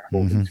standard I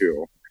hold them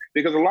to.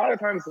 Because a lot of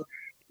times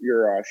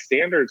your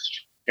standards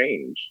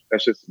change.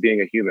 That's just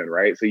being a human,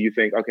 right? So you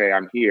think, okay,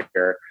 I'm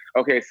here.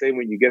 Okay, say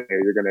when you get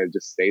there, you're going to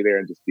just stay there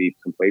and just be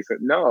complacent.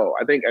 No,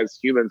 I think as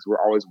humans, we're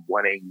always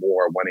wanting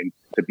more, wanting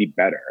to be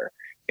better.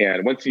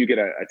 And once you get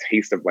a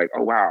taste of like,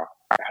 oh, wow,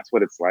 that's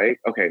what it's like.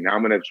 Okay, now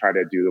I'm going to try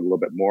to do a little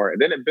bit more.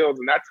 And then it builds.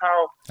 And that's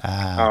how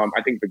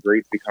I think the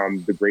greats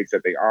become the greats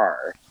that they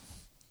are.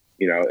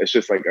 It's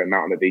just like a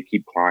mountain that they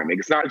keep climbing.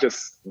 It's not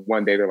just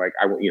one day they're like,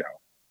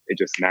 it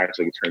just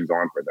naturally turns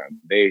on for them.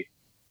 They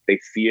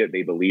see it,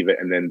 they believe it,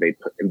 and then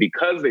and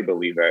because they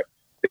believe it,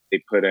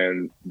 they put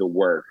in the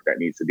work that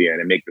needs to be in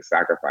and make the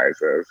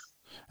sacrifices.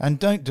 And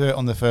don't do it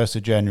on the 1st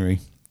of January.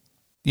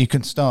 You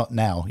can start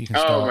now. You can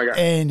start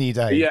any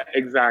day. Yeah,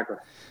 exactly.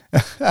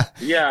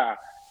 Yeah,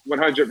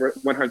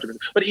 100%.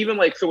 But even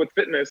so with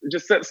fitness,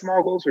 just set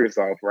small goals for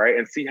yourself, right?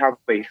 And see how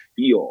they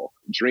feel.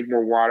 Drink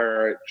more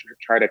water,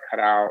 try to cut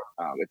out,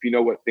 if you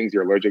know what things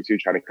you're allergic to,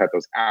 try to cut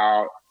those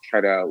out. Try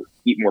to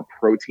eat more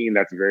protein.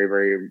 That's very,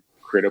 very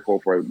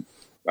critical for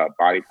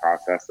body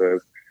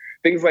processes.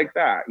 Things like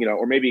that,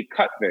 or maybe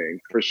cut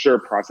things for sure,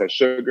 processed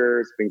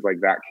sugars, things like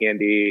that,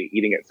 candy,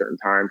 eating at certain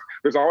times.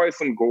 There's always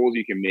some goals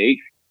you can make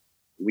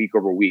week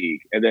over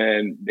week, and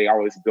then they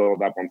always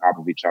build up on top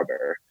of each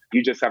other.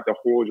 You just have to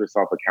hold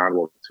yourself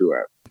accountable to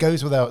it.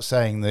 Goes without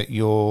saying that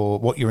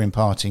what you're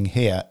imparting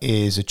here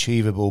is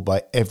achievable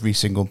by every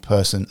single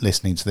person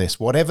listening to this,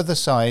 whatever the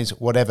size,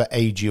 whatever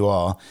age you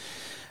are.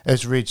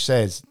 As Ridge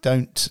says,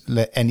 don't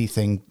let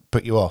anything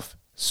put you off.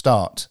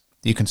 Start.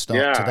 You can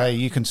start today,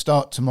 you can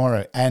start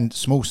tomorrow, and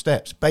small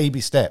steps,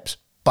 baby steps,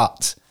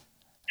 but.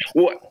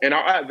 Well, and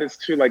I'll add this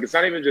too, it's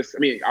not even just,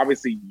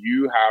 obviously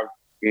you have,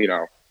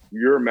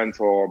 your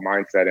mental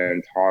mindset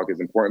and talk is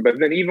important, but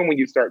then even when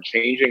you start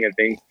changing and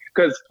things,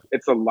 because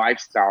it's a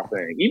lifestyle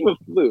thing, even with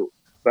Flute,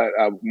 but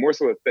more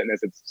so with fitness,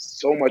 it's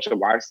so much a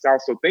lifestyle.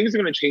 So things are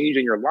going to change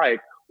in your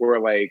life where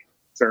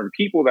certain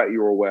people that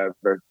you were with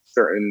or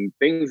certain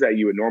things that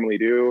you would normally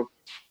do,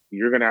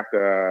 you're going to have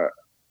to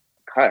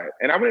cut.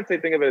 And I wouldn't say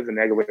think of it as a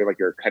negative way, like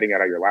you're cutting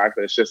out of your life,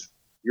 but it's just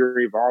you're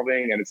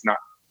evolving and it's not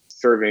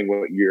serving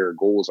what your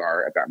goals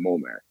are at that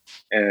moment.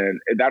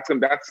 And that's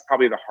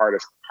probably the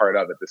hardest part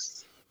of it,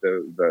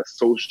 the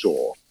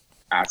social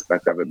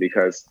aspect of it,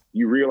 because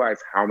you realize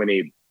how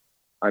many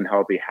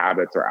unhealthy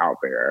habits are out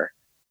there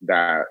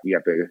that you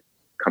have to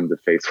come to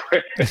face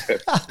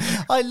with.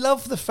 I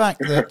love the fact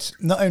that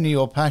not only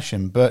your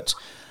passion, but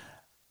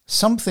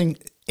something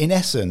in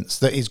essence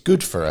that is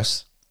good for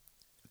us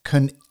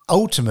can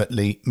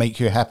ultimately make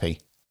you happy.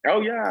 Oh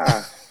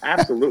yeah,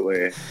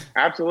 absolutely.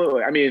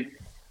 Absolutely.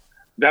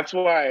 That's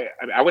why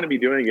I wouldn't be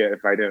doing it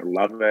if I didn't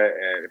love it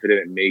and if it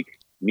didn't make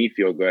me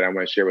feel good. I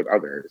want to share with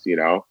others,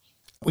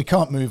 We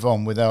can't move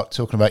on without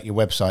talking about your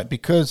website,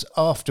 because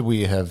after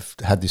we have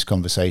had this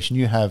conversation,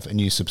 you have a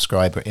new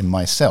subscriber in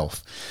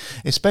myself,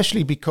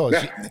 especially because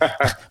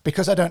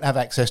I don't have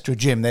access to a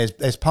gym.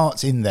 There's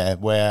parts in there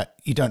where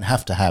you don't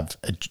have to have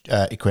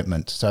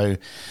equipment. So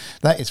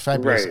that is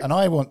fabulous. Right. And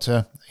I want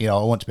to be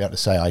able to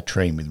say I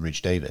train with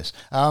Ridge Davis.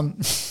 Tell me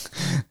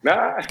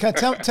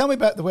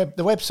about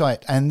the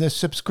website and the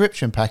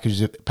subscription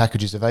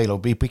packages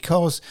available,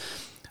 because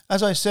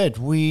as I said,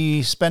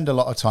 we spend a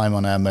lot of time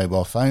on our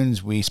mobile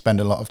phones. We spend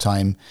a lot of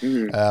time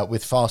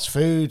with fast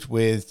food,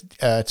 with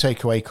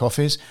takeaway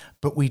coffees,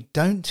 but we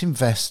don't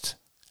invest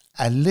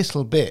a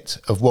little bit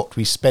of what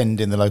we spend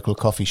in the local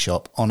coffee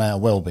shop on our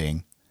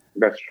well-being.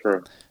 That's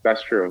true.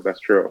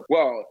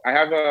 Well, I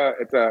have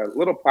it's a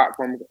little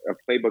platform, a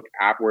Playbook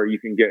app where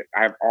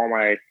I have all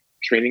my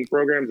training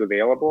programs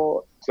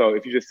available. So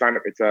if you just sign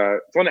up, it's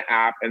on an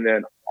app, and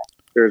then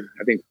there's,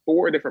 I think,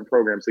 4 different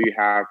programs. So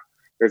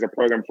there's a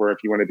program for if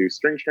you want to do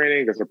strength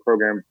training. There's a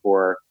program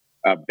for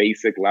a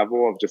basic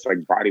level of just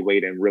body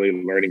weight and really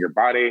learning your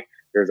body.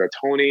 There's a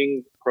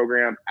toning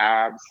program,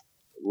 abs,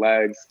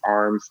 legs,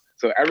 arms.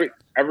 So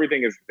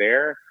everything is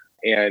there,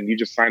 and you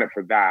just sign up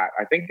for that.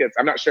 I think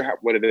I'm not sure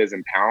what it is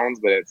in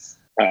pounds, but it's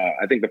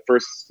I think the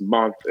first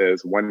month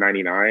is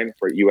 $199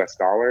 for US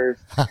dollars,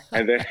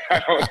 and then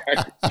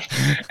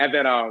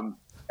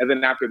and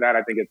then after that,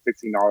 I think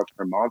it's $16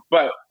 per month.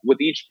 But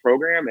with each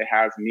program, it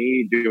has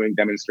me doing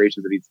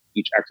demonstrations of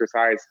each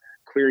exercise,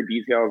 clear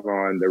details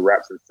on the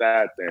reps and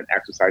sets, and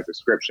exercise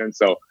description.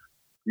 So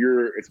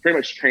it's pretty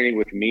much training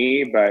with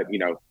me, but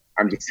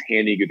I'm just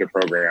handing you the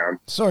program.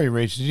 Sorry,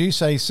 Rich, did you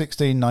say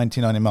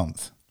 $16.99 a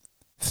month?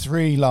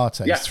 3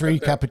 lattes, 3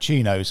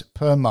 cappuccinos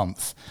per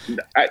month.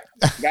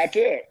 That's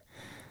it.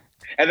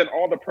 And then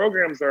all the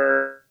programs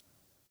are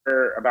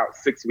about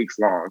 6 weeks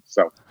long,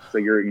 so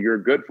you're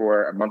good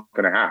for a month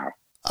and a half.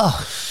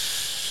 Oh,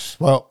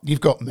 well, you've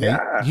got me.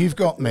 Yeah. You've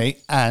got me,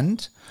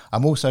 and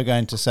I'm also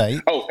going to say.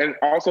 Oh, and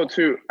also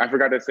too, I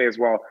forgot to say as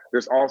well.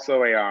 There's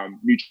also a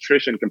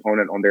nutrition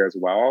component on there as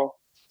well.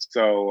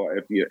 So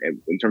if you,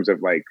 in terms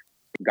of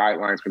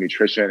guidelines for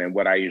nutrition and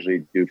what I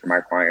usually do for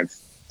my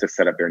clients to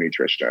set up their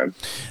nutrition.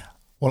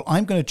 Well,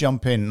 I'm going to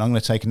jump in and I'm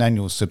going to take an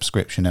annual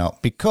subscription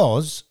out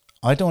because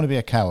I don't want to be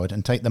a coward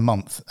and take the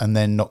month and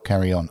then not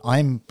carry on.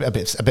 I'm a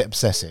bit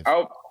obsessive.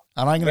 Oh.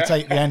 And I'm going to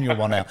take the annual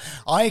one out.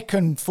 I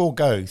can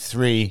forego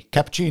 3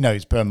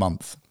 cappuccinos per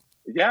month.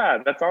 Yeah,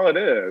 that's all it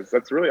is.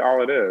 That's really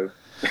all it is.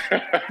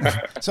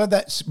 So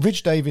that's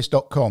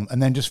ridgedavis.com,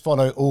 and then just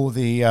follow all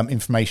the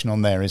information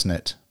on there, isn't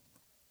it?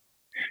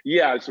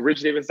 Yeah, it's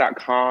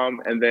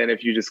ridgedavis.com. And then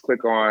if you just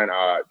click on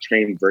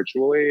train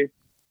virtually,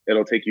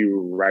 it'll take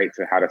you right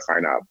to how to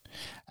sign up.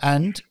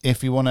 And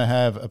if you want to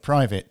have a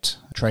private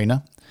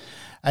trainer,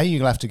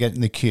 you'll have to get in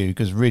the queue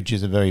because Ridge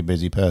is a very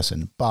busy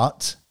person,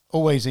 but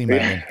always email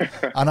him.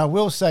 And I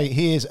will say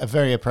he is a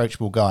very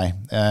approachable guy.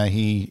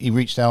 He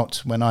reached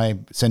out when I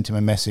sent him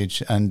a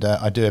message, and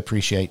I do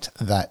appreciate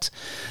that.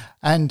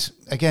 And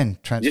again,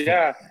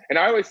 yeah. And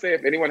I always say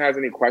if anyone has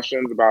any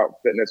questions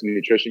about fitness and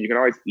nutrition, you can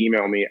always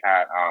email me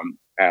at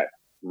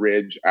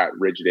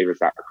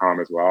ridgedavis.com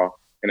as well.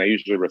 And I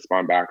usually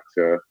respond back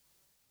to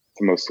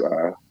most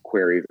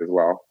queries as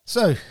well.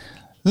 So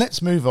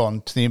let's move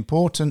on to the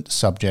important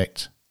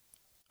subject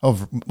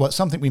of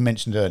something we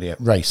mentioned earlier,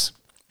 race.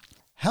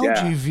 How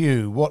do you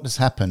view what has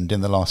happened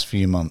in the last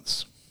few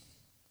months?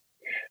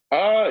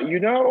 When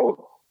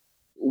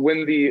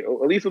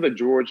at least with the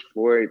George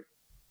Floyd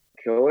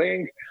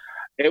killing,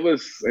 it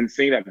was, and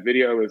seeing that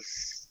video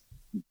was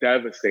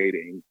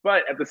devastating.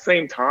 But at the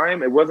same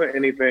time, it wasn't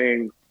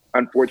anything,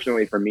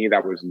 unfortunately for me,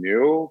 that was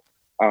new,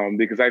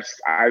 because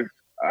I've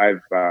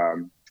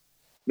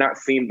not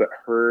seen but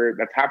heard.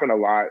 That's happened a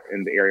lot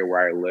in the area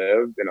where I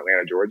lived in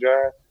Atlanta,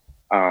 Georgia.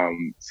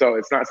 So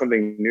it's not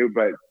something new,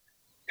 but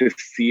to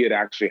see it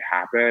actually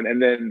happen.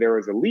 And then there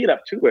was a lead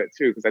up to it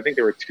too, because I think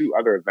there were 2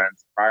 other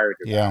events prior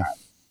to that,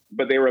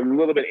 but they were a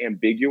little bit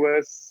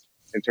ambiguous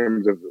in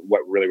terms of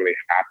what really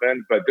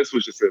happened. But this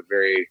was just a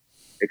very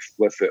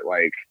explicit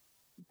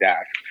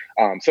death.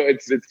 So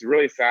it's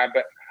really sad,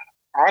 but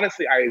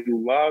honestly, I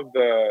love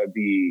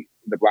the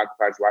Black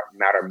Lives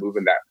Matter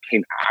movement that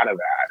came out of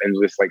that, and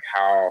just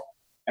how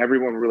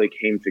everyone really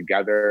came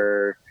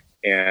together.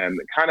 And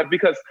kind of,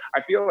 because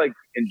I feel like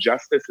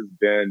injustice has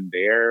been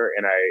there,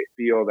 and I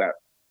feel that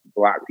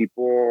Black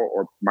people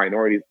or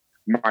minorities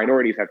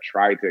have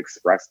tried to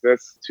express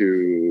this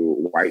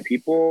to white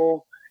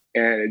people,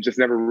 and it just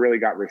never really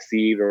got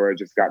received, or it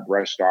just got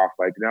brushed off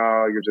like,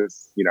 no, you're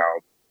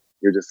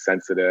just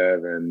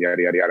sensitive and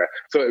yada, yada, yada.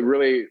 So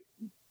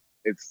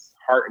it's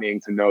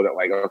heartening to know that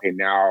okay,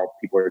 now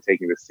people are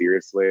taking this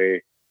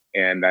seriously,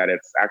 and that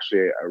it's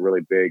actually a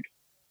really big,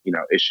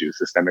 issue,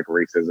 systemic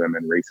racism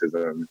and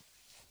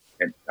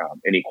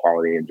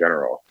inequality in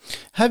general.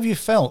 Have you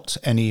felt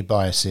any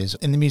biases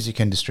in the music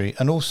industry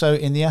and also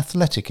in the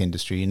athletic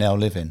industry you now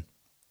live in?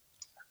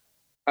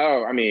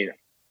 Oh, I mean,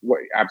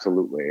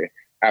 absolutely.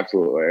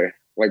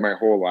 My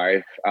whole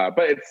life.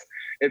 But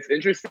it's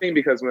interesting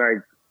because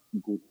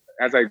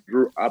as I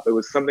grew up, it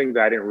was something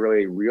that I didn't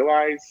really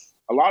realize.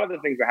 A lot of the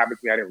things that happened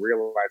to me, I didn't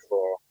realize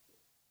till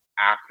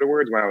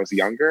afterwards when I was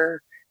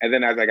younger. And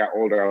then as I got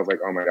older, I was like,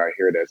 oh my God,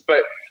 here it is.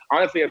 But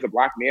honestly, as a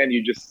Black man,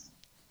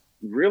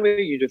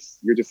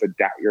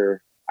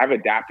 I've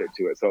adapted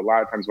to it. So a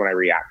lot of times when I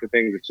react to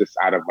things, it's just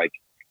out of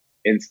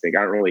instinct.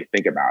 I don't really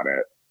think about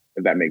it,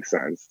 if that makes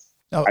sense.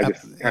 Oh, I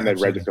just kind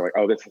of register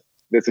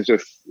this is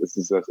just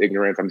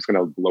ignorance. I'm just going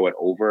to blow it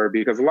over,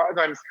 because a lot of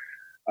times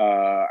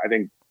I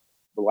think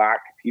Black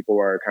people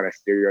are kind of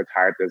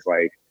stereotyped as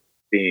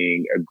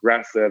being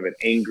aggressive and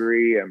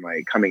angry and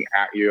coming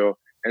at you.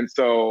 And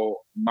so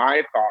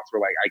my thoughts were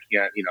I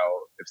can't,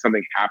 if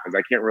something happens,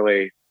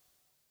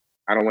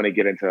 I don't want to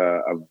get into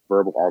a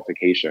verbal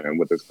altercation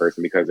with this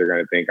person because they're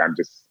going to think I'm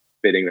just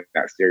fitting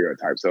that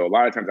stereotype. So a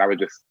lot of times I would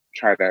just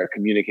try to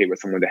communicate with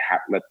someone to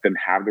let them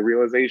have the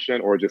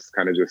realization, or just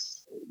kind of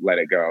just let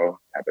it go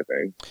type of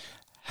thing.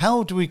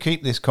 How do we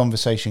keep this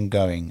conversation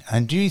going?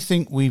 And do you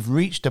think we've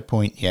reached a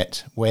point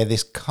yet where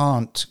this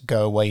can't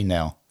go away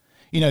now?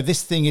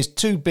 This thing is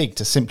too big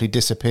to simply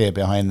disappear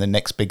behind the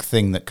next big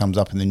thing that comes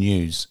up in the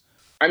news.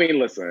 I mean,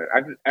 listen,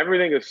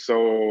 everything is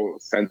so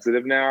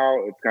sensitive now.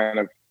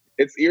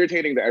 It's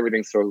irritating that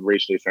everything's so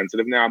racially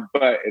sensitive now,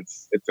 but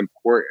it's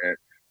important.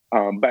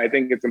 But I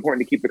think it's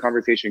important to keep the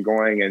conversation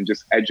going and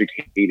just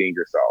educating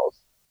yourselves.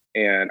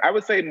 And I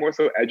would say more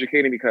so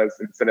educating, because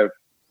instead of,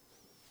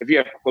 if you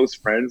have close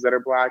friends that are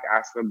Black,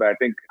 ask them. But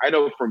I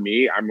know for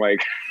me, I'm when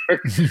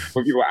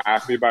people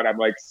ask me about it, I'm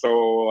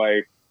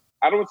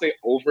I don't want to say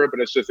over it, but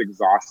it's just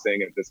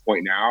exhausting at this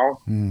point now,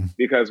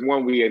 because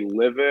one, we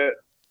live it.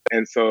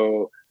 And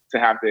so to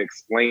have to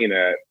explain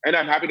it, and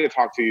I'm happy to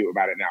talk to you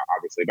about it now,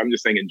 obviously, but I'm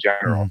just saying in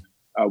general,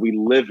 we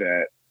live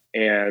it.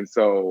 And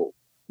so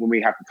when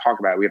we have to talk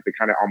about it, we have to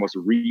kind of almost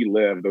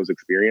relive those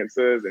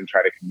experiences and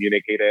try to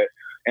communicate it.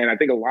 And I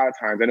think a lot of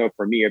times, I know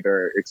for me,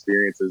 there are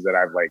experiences that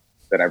I've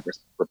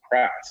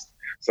repressed.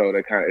 So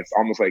it's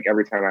almost like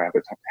every time I have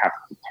to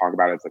talk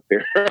about it, it's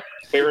a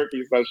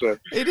therapy session.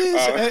 It is.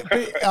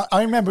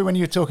 I remember when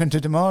you were talking to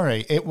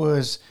Damari, it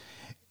was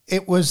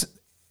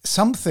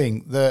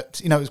something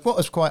that, what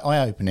was quite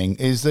eye-opening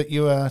is that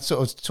you are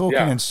sort of talking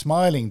and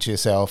smiling to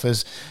yourself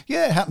as,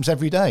 it happens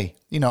every day.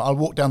 I'll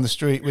walk down the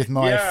street with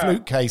my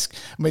flute case,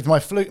 with my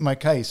flute in my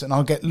case, and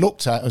I'll get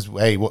looked at as,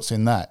 hey, what's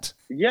in that?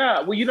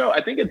 Yeah, well,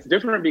 I think it's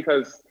different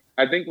because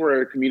I think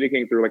we're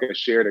communicating through like a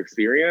shared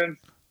experience.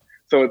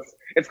 So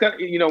it's kind of,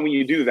 when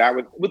you do that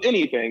with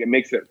anything, it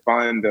makes it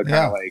fun to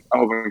kind of like,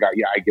 oh my God,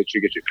 yeah, I get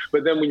you.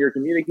 But then when you're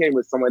communicating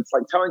with someone, it's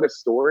like telling a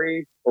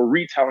story or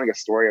retelling a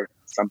story of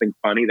something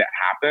funny that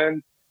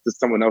happened to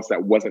someone else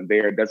that wasn't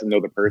there, doesn't know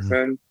the person.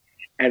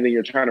 Mm-hmm. And then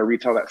you're trying to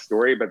retell that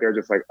story, but they're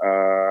just like,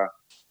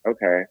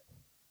 okay.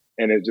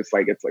 And it just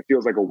like,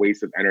 feels like a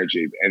waste of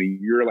energy. And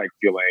you're like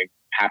feeling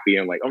happy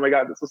and like, oh my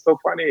God, this was so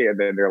funny. And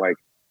then they're like,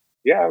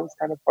 yeah, it was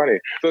kind of funny.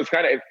 So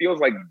it feels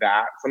like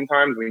that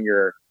sometimes when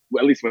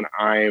at least when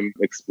I'm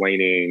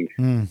explaining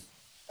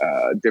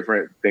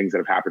different things that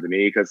have happened to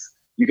me, because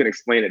you can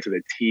explain it to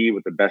the T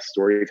with the best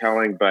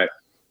storytelling, but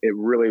it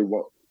really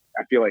won't.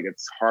 I feel like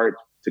it's hard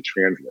to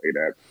translate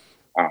it.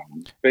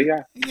 But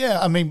yeah. Yeah,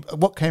 I mean,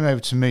 what came over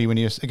to me when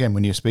you're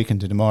speaking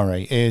to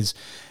Damari is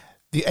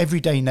the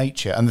everyday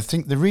nature. And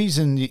the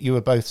reason you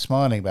were both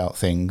smiling about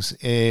things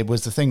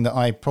was the thing that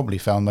I probably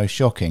found most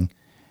shocking,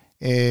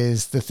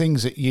 is the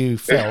things that you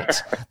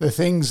felt, the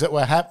things that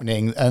were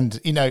happening and,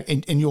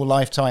 in your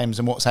lifetimes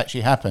and what's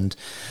actually happened.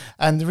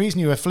 And the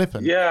reason you were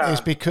flippant is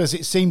because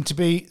it seemed to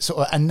be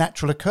sort of a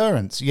natural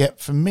occurrence.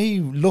 Yet for me,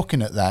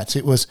 looking at that,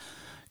 it was,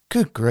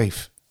 good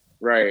grief.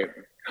 Right.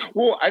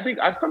 Well, I think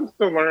I've come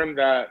to learn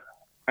that,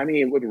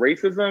 with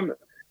racism,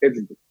 it's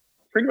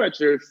pretty much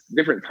there's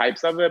different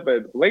types of it,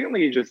 but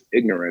blatantly just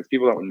ignorance.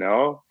 People don't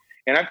know.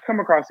 And I've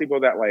come across people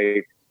that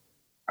like,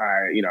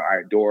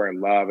 I adore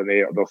and love, and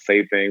they'll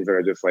say things that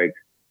are just like,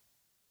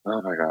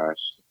 oh my gosh,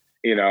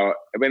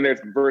 there's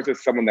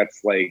versus someone that's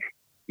like,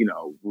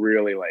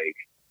 really like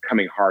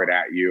coming hard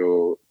at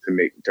you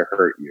to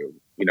hurt you,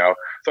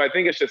 So I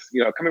think it's just,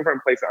 coming from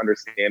a place of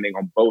understanding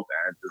on both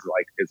ends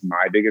is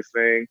my biggest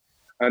thing.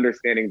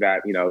 Understanding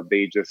that,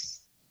 they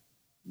just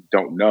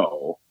don't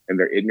know and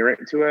they're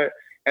ignorant to it.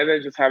 And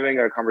then just having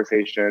a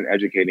conversation,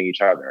 educating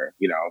each other,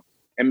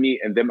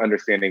 and them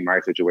understanding my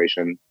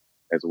situation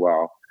as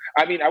well.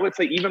 I would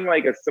say even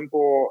like a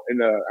simple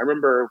I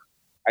remember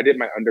I did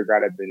my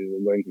undergrad at the New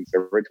England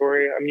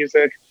Conservatory of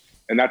Music,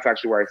 and that's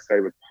actually where I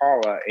studied with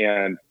Paula.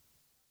 And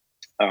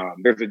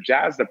there's a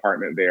jazz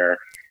department there.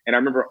 And I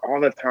remember all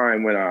the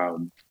time when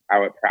I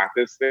would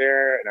practice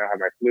there and I had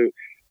my flute,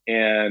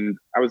 and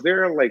I was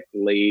there like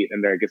late,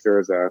 and I guess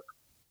there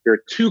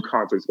were two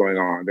concerts going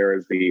on. There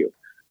was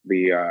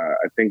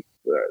I think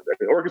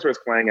the orchestra was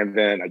playing, and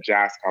then a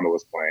jazz combo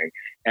was playing.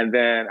 And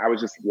then I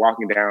was just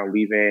walking down,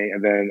 leaving,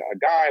 and then a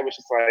guy was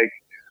just like,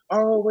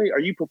 "Oh, wait, are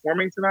you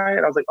performing tonight?"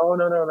 And I was like, "Oh,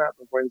 no, not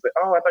performing." He's like,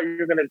 "Oh, I thought you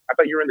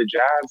were in the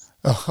jazz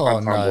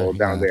ensemble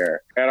down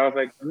there." And I was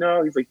like,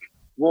 "No." He's like,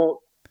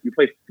 "Well, you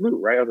play flute,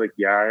 right?" I was like,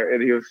 "Yeah."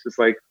 And he was just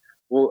like,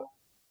 "Well,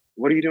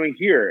 what are you doing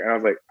here?" And I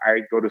was like,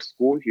 "I go to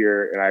school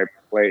here and I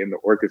play in the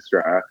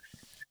orchestra."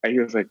 And he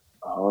was like,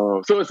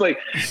 oh, so it's like,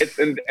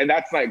 and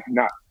that's like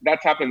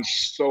that's happened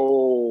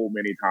so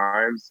many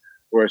times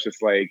where it's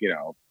just like,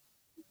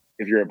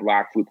 if you're a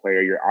black flute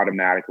player, you're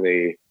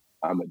automatically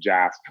a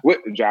jazz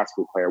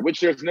flute player,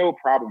 which there's no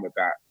problem with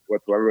that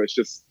whatsoever. It's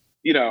just,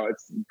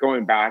 it's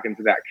going back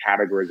into that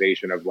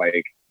categorization of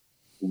like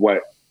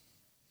what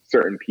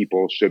certain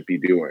people should be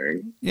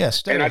doing.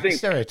 Yes. And I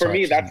think for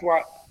me, that's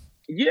why,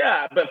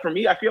 but for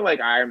me, I feel like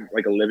I'm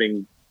like a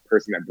living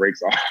person that breaks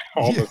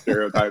all the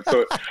stereotypes.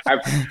 So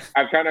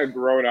I've kind of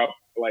grown up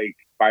like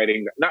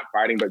not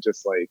fighting, but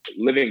just like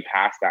living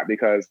past that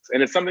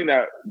and it's something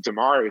that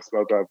Damari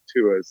spoke of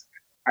too, is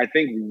I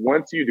think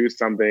once you do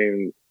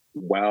something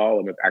well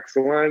and with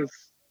excellence,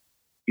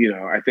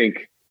 I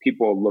think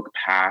people look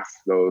past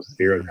those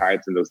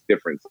stereotypes and those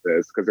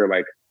differences because they're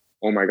like,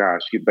 oh my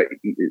gosh,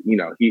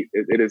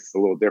 it is a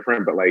little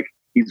different, but like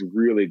he's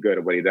really good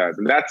at what he does.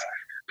 And that's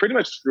pretty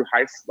much through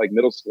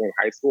middle school and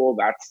high school.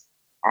 That's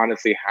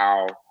honestly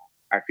how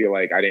I feel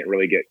like I didn't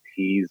really get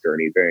teased or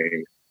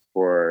anything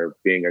for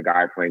being a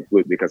guy playing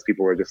flute, because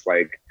people were just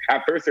like,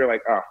 at first they're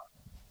like, oh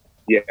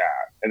yeah.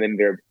 And then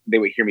they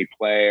would hear me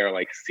play or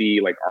like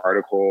see like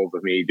articles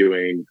of me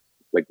doing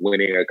like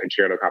winning a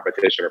concerto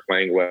competition or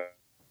playing with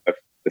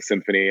the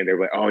symphony. And they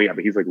were like, oh yeah,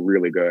 but he's like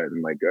really good.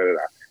 And like,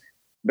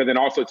 but then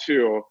also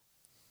too,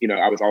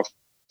 I was also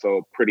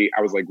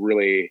I was like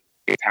really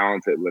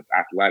talented with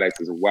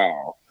athletics as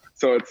well.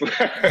 So it's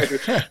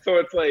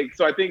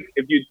so I think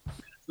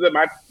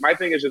my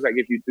thing is just like,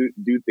 if you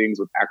do things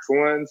with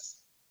excellence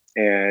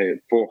and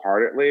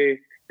full-heartedly,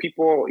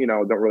 people,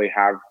 don't really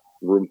have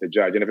room to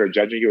judge. And if they're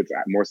judging you, it's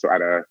more so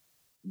out of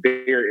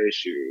their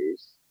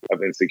issues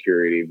of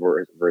insecurity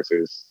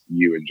versus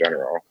you in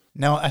general.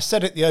 Now, I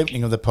said at the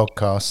opening of the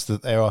podcast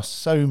that there are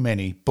so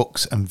many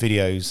books and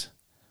videos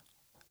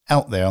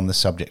out there on the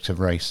subject of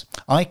race.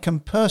 I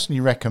can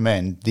personally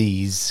recommend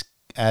these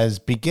as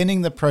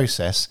beginning the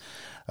process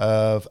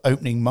of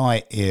opening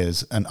my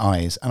ears and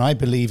eyes. And I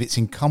believe it's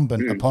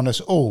incumbent upon us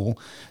all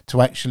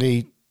to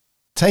actually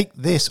take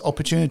this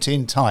opportunity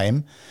in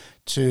time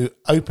to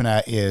open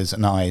our ears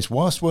and eyes.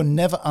 Whilst we'll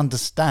never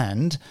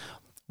understand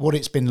what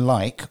it's been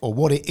like or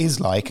what it is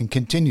like and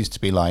continues to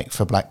be like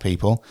for black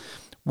people,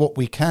 what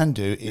we can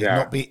do is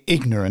not be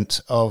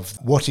ignorant of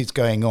what is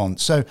going on.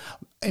 So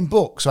in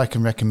books I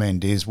can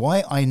recommend is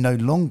Why I No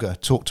Longer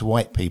Talk to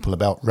White People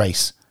About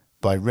Race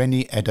by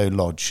Rennie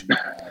Edo-Lodge.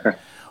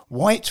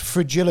 White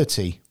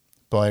Fragility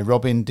by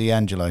Robin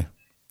DiAngelo.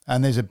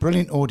 And there's a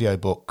brilliant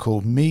audiobook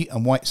called Me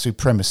and White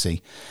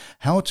Supremacy,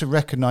 How to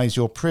Recognize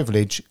Your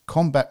Privilege,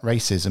 Combat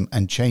Racism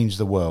and Change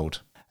the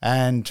World.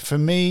 And for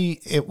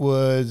me, it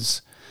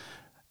was,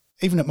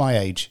 even at my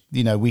age,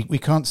 you know, we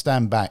can't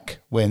stand back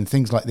when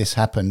things like this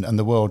happen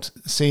and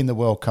seeing the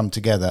world come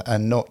together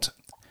and not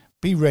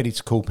be ready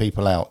to call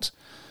people out,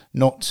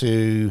 not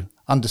to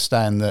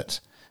understand that,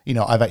 you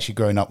know, I've actually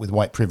grown up with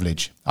white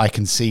privilege. I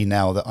can see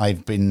now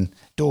that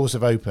doors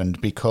have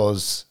opened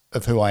because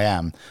of who I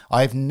am.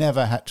 I've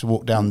never had to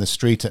walk down the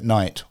street at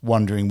night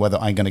wondering whether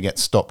I'm going to get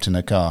stopped in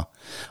a car.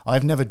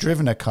 I've never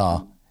driven a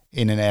car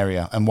in an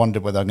area and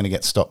wondered whether I'm going to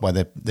get stopped by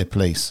the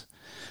police.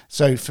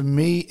 So for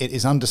me, it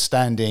is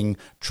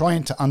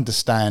trying to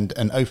understand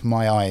and open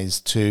my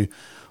eyes to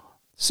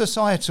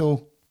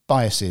societal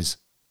biases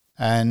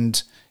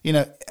and, you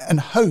know, and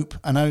hope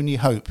and only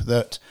hope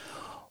that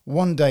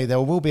one day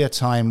there will be a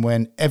time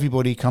when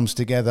everybody comes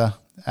together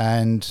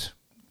and,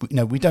 you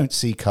know, we don't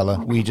see colour.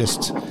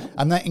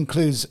 And that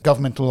includes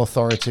governmental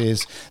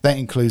authorities, that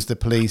includes the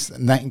police,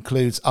 and that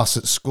includes us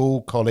at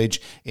school,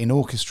 college, in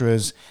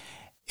orchestras,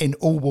 in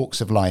all walks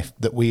of life,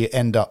 that we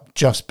end up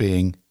just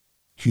being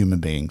human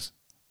beings.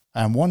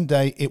 And one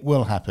day it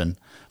will happen.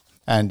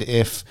 And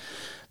if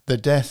the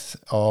death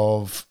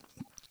of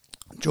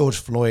George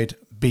Floyd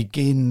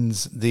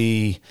begins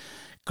the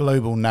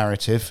global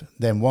narrative,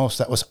 then whilst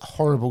that was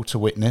horrible to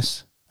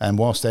witness, and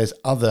whilst there's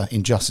other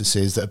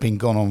injustices that have been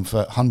gone on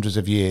for hundreds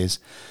of years,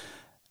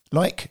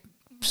 like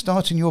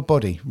starting your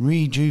body,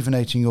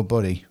 rejuvenating your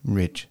body,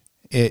 Ridge,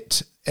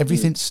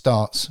 everything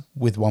starts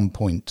with one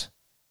point.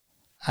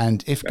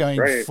 And if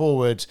going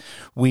forward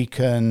we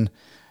can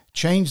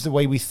change the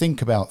way we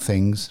think about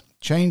things,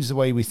 change the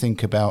way we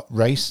think about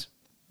race,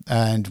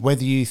 and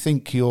whether you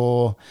think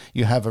you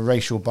have a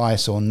racial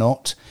bias or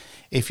not,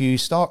 if you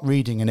start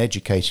reading and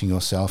educating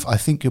yourself, I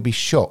think you'll be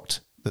shocked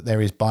that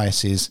there is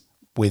biases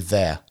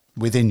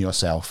within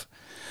yourself.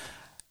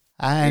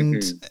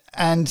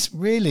 And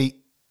really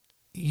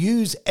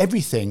use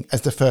everything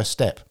as the first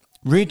step.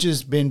 Ridge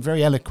has been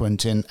very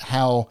eloquent in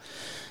how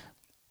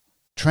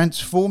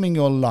transforming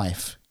your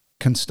life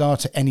can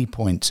start at any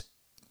point,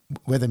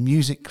 whether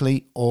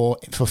musically or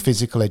for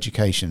physical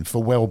education,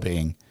 for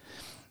well-being.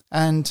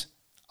 And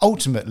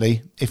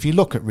ultimately, if you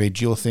look at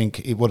Ridge, you'll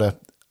think what a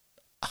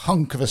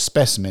hunk of a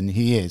specimen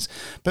he is.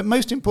 But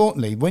most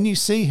importantly, when you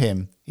see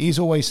him, he's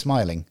always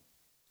smiling.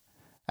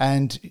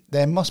 And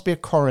there must be a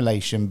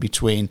correlation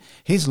between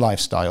his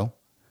lifestyle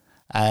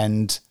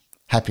and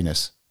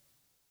happiness.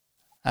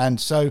 And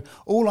so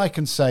all I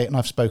can say, and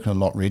I've spoken a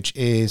lot, Ridge,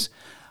 is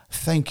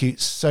thank you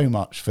so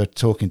much for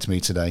talking to me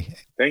today.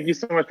 Thank you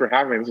so much for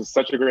having me. This was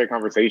such a great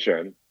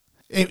conversation.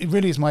 It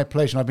really is my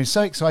pleasure. And I've been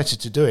so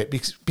excited to do it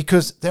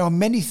because there are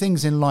many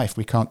things in life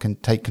we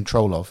can't take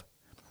control of.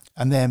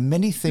 And there are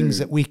many things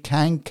that we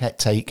can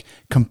take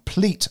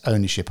complete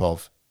ownership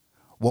of.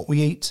 What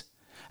we eat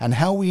and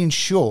how we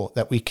ensure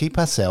that we keep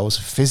ourselves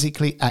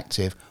physically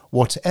active,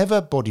 whatever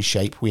body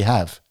shape we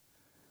have.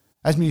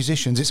 As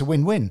musicians, it's a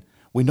win-win.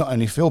 We not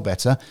only feel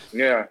better,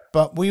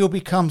 but we will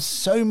become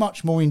so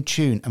much more in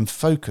tune and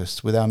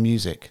focused with our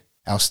music,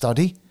 our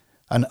study,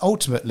 and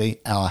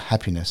ultimately our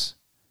happiness.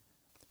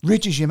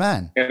 Ridge is your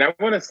man. And I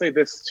want to say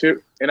this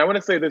too.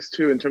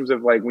 In terms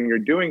of like when you're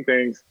doing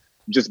things,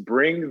 just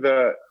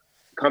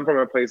come from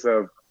a place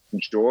of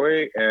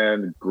joy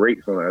and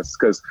gratefulness.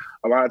 Because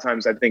a lot of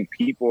times I think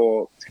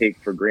people take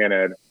for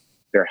granted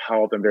their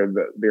health and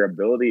their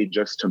ability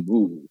just to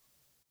move,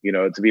 you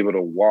know, to be able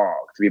to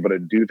walk, to be able to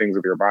do things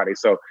with your body.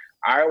 So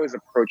I always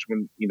approach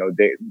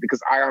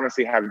because I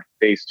honestly have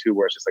days too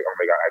where it's just like, oh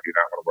my God, I do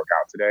not want to work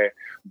out today.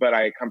 But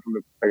I come from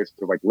a place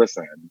of like,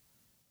 listen,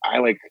 I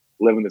like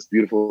live in this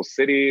beautiful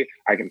city.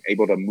 I can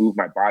able to move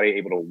my body,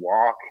 able to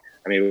walk.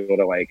 I'm able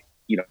to like,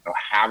 you know,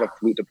 have a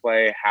flute to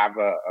play, have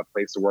a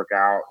place to work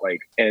out, like,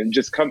 and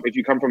just if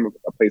you come from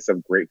a place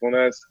of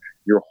gratefulness,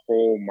 your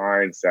whole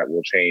mindset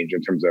will change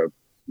in terms of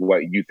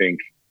what you think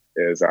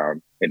is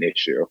an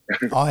issue.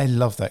 I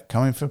love that,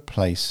 coming from a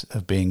place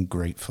of being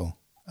grateful.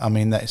 I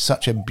mean, that is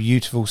such a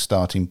beautiful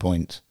starting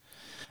point.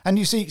 And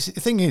you see, the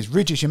thing is,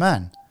 Ridge is your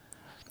man.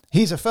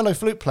 He's a fellow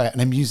flute player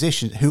and a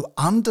musician who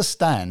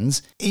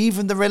understands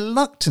even the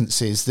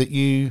reluctances that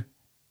you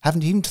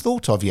haven't even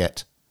thought of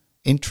yet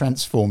in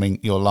transforming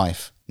your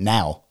life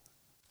now,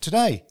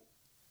 today.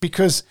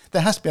 Because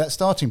there has to be that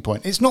starting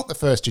point. It's not the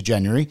 1st of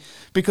January,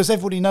 because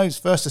everybody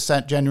knows 1st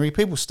of January,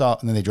 people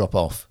start and then they drop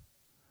off.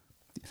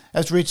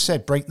 As Ridge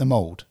said, break the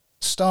mold.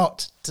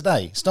 Start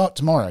today, start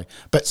tomorrow,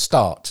 but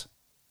start.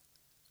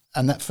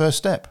 And that first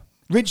step,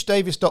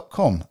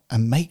 ridgedavis.com,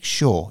 and make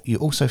sure you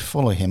also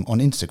follow him on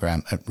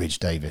Instagram at Ridge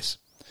Davis.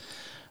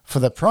 For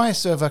the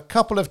price of a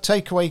couple of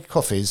takeaway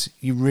coffees,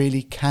 you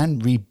really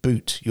can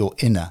reboot your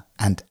inner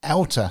and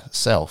outer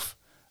self,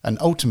 and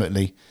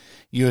ultimately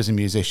you as a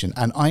musician.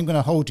 And I'm going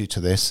to hold you to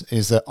this,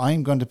 is that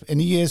I'm going to, in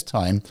a year's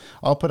time,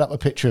 I'll put up a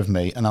picture of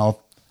me and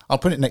I'll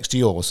put it next to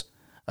yours.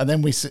 And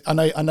then we see, I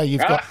know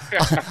you've got,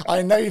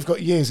 I know you've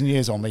got years and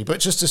years on me, but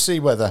just to see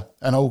whether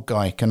an old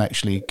guy can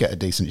actually get a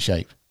decent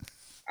shape.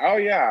 Oh,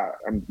 yeah.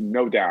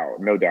 No doubt.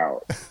 No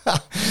doubt.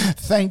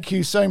 Thank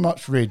you so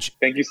much, Ridge.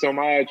 Thank you so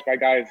much. Bye,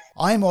 guys.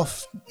 I'm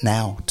off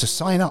now to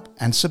sign up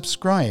and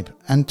subscribe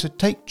and to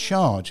take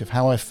charge of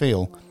how I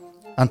feel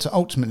and to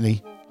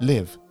ultimately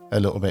live a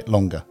little bit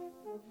longer.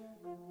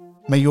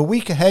 May your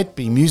week ahead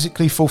be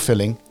musically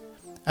fulfilling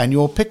and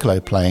your piccolo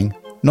playing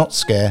not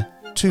scare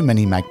too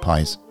many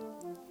magpies.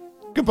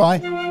 Goodbye.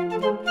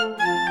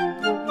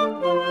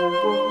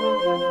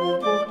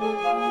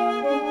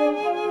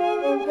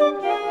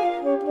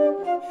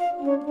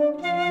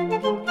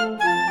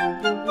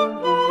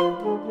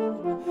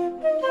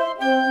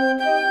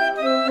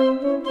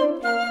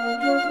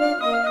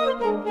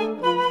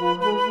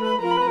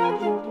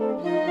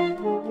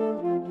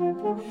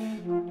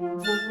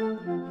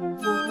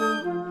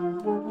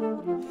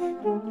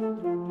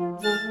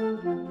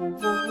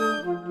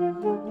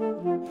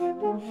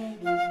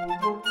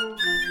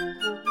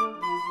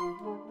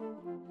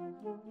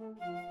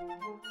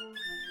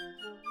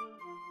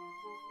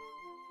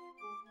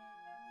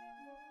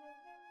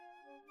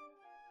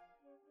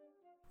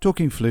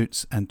 Talking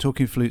Flutes and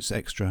Talking Flutes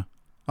Extra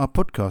are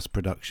podcast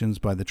productions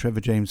by the Trevor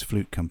James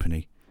Flute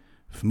Company.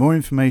 For more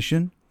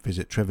information,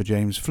 visit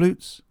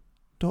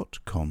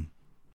trevorjamesflutes.com.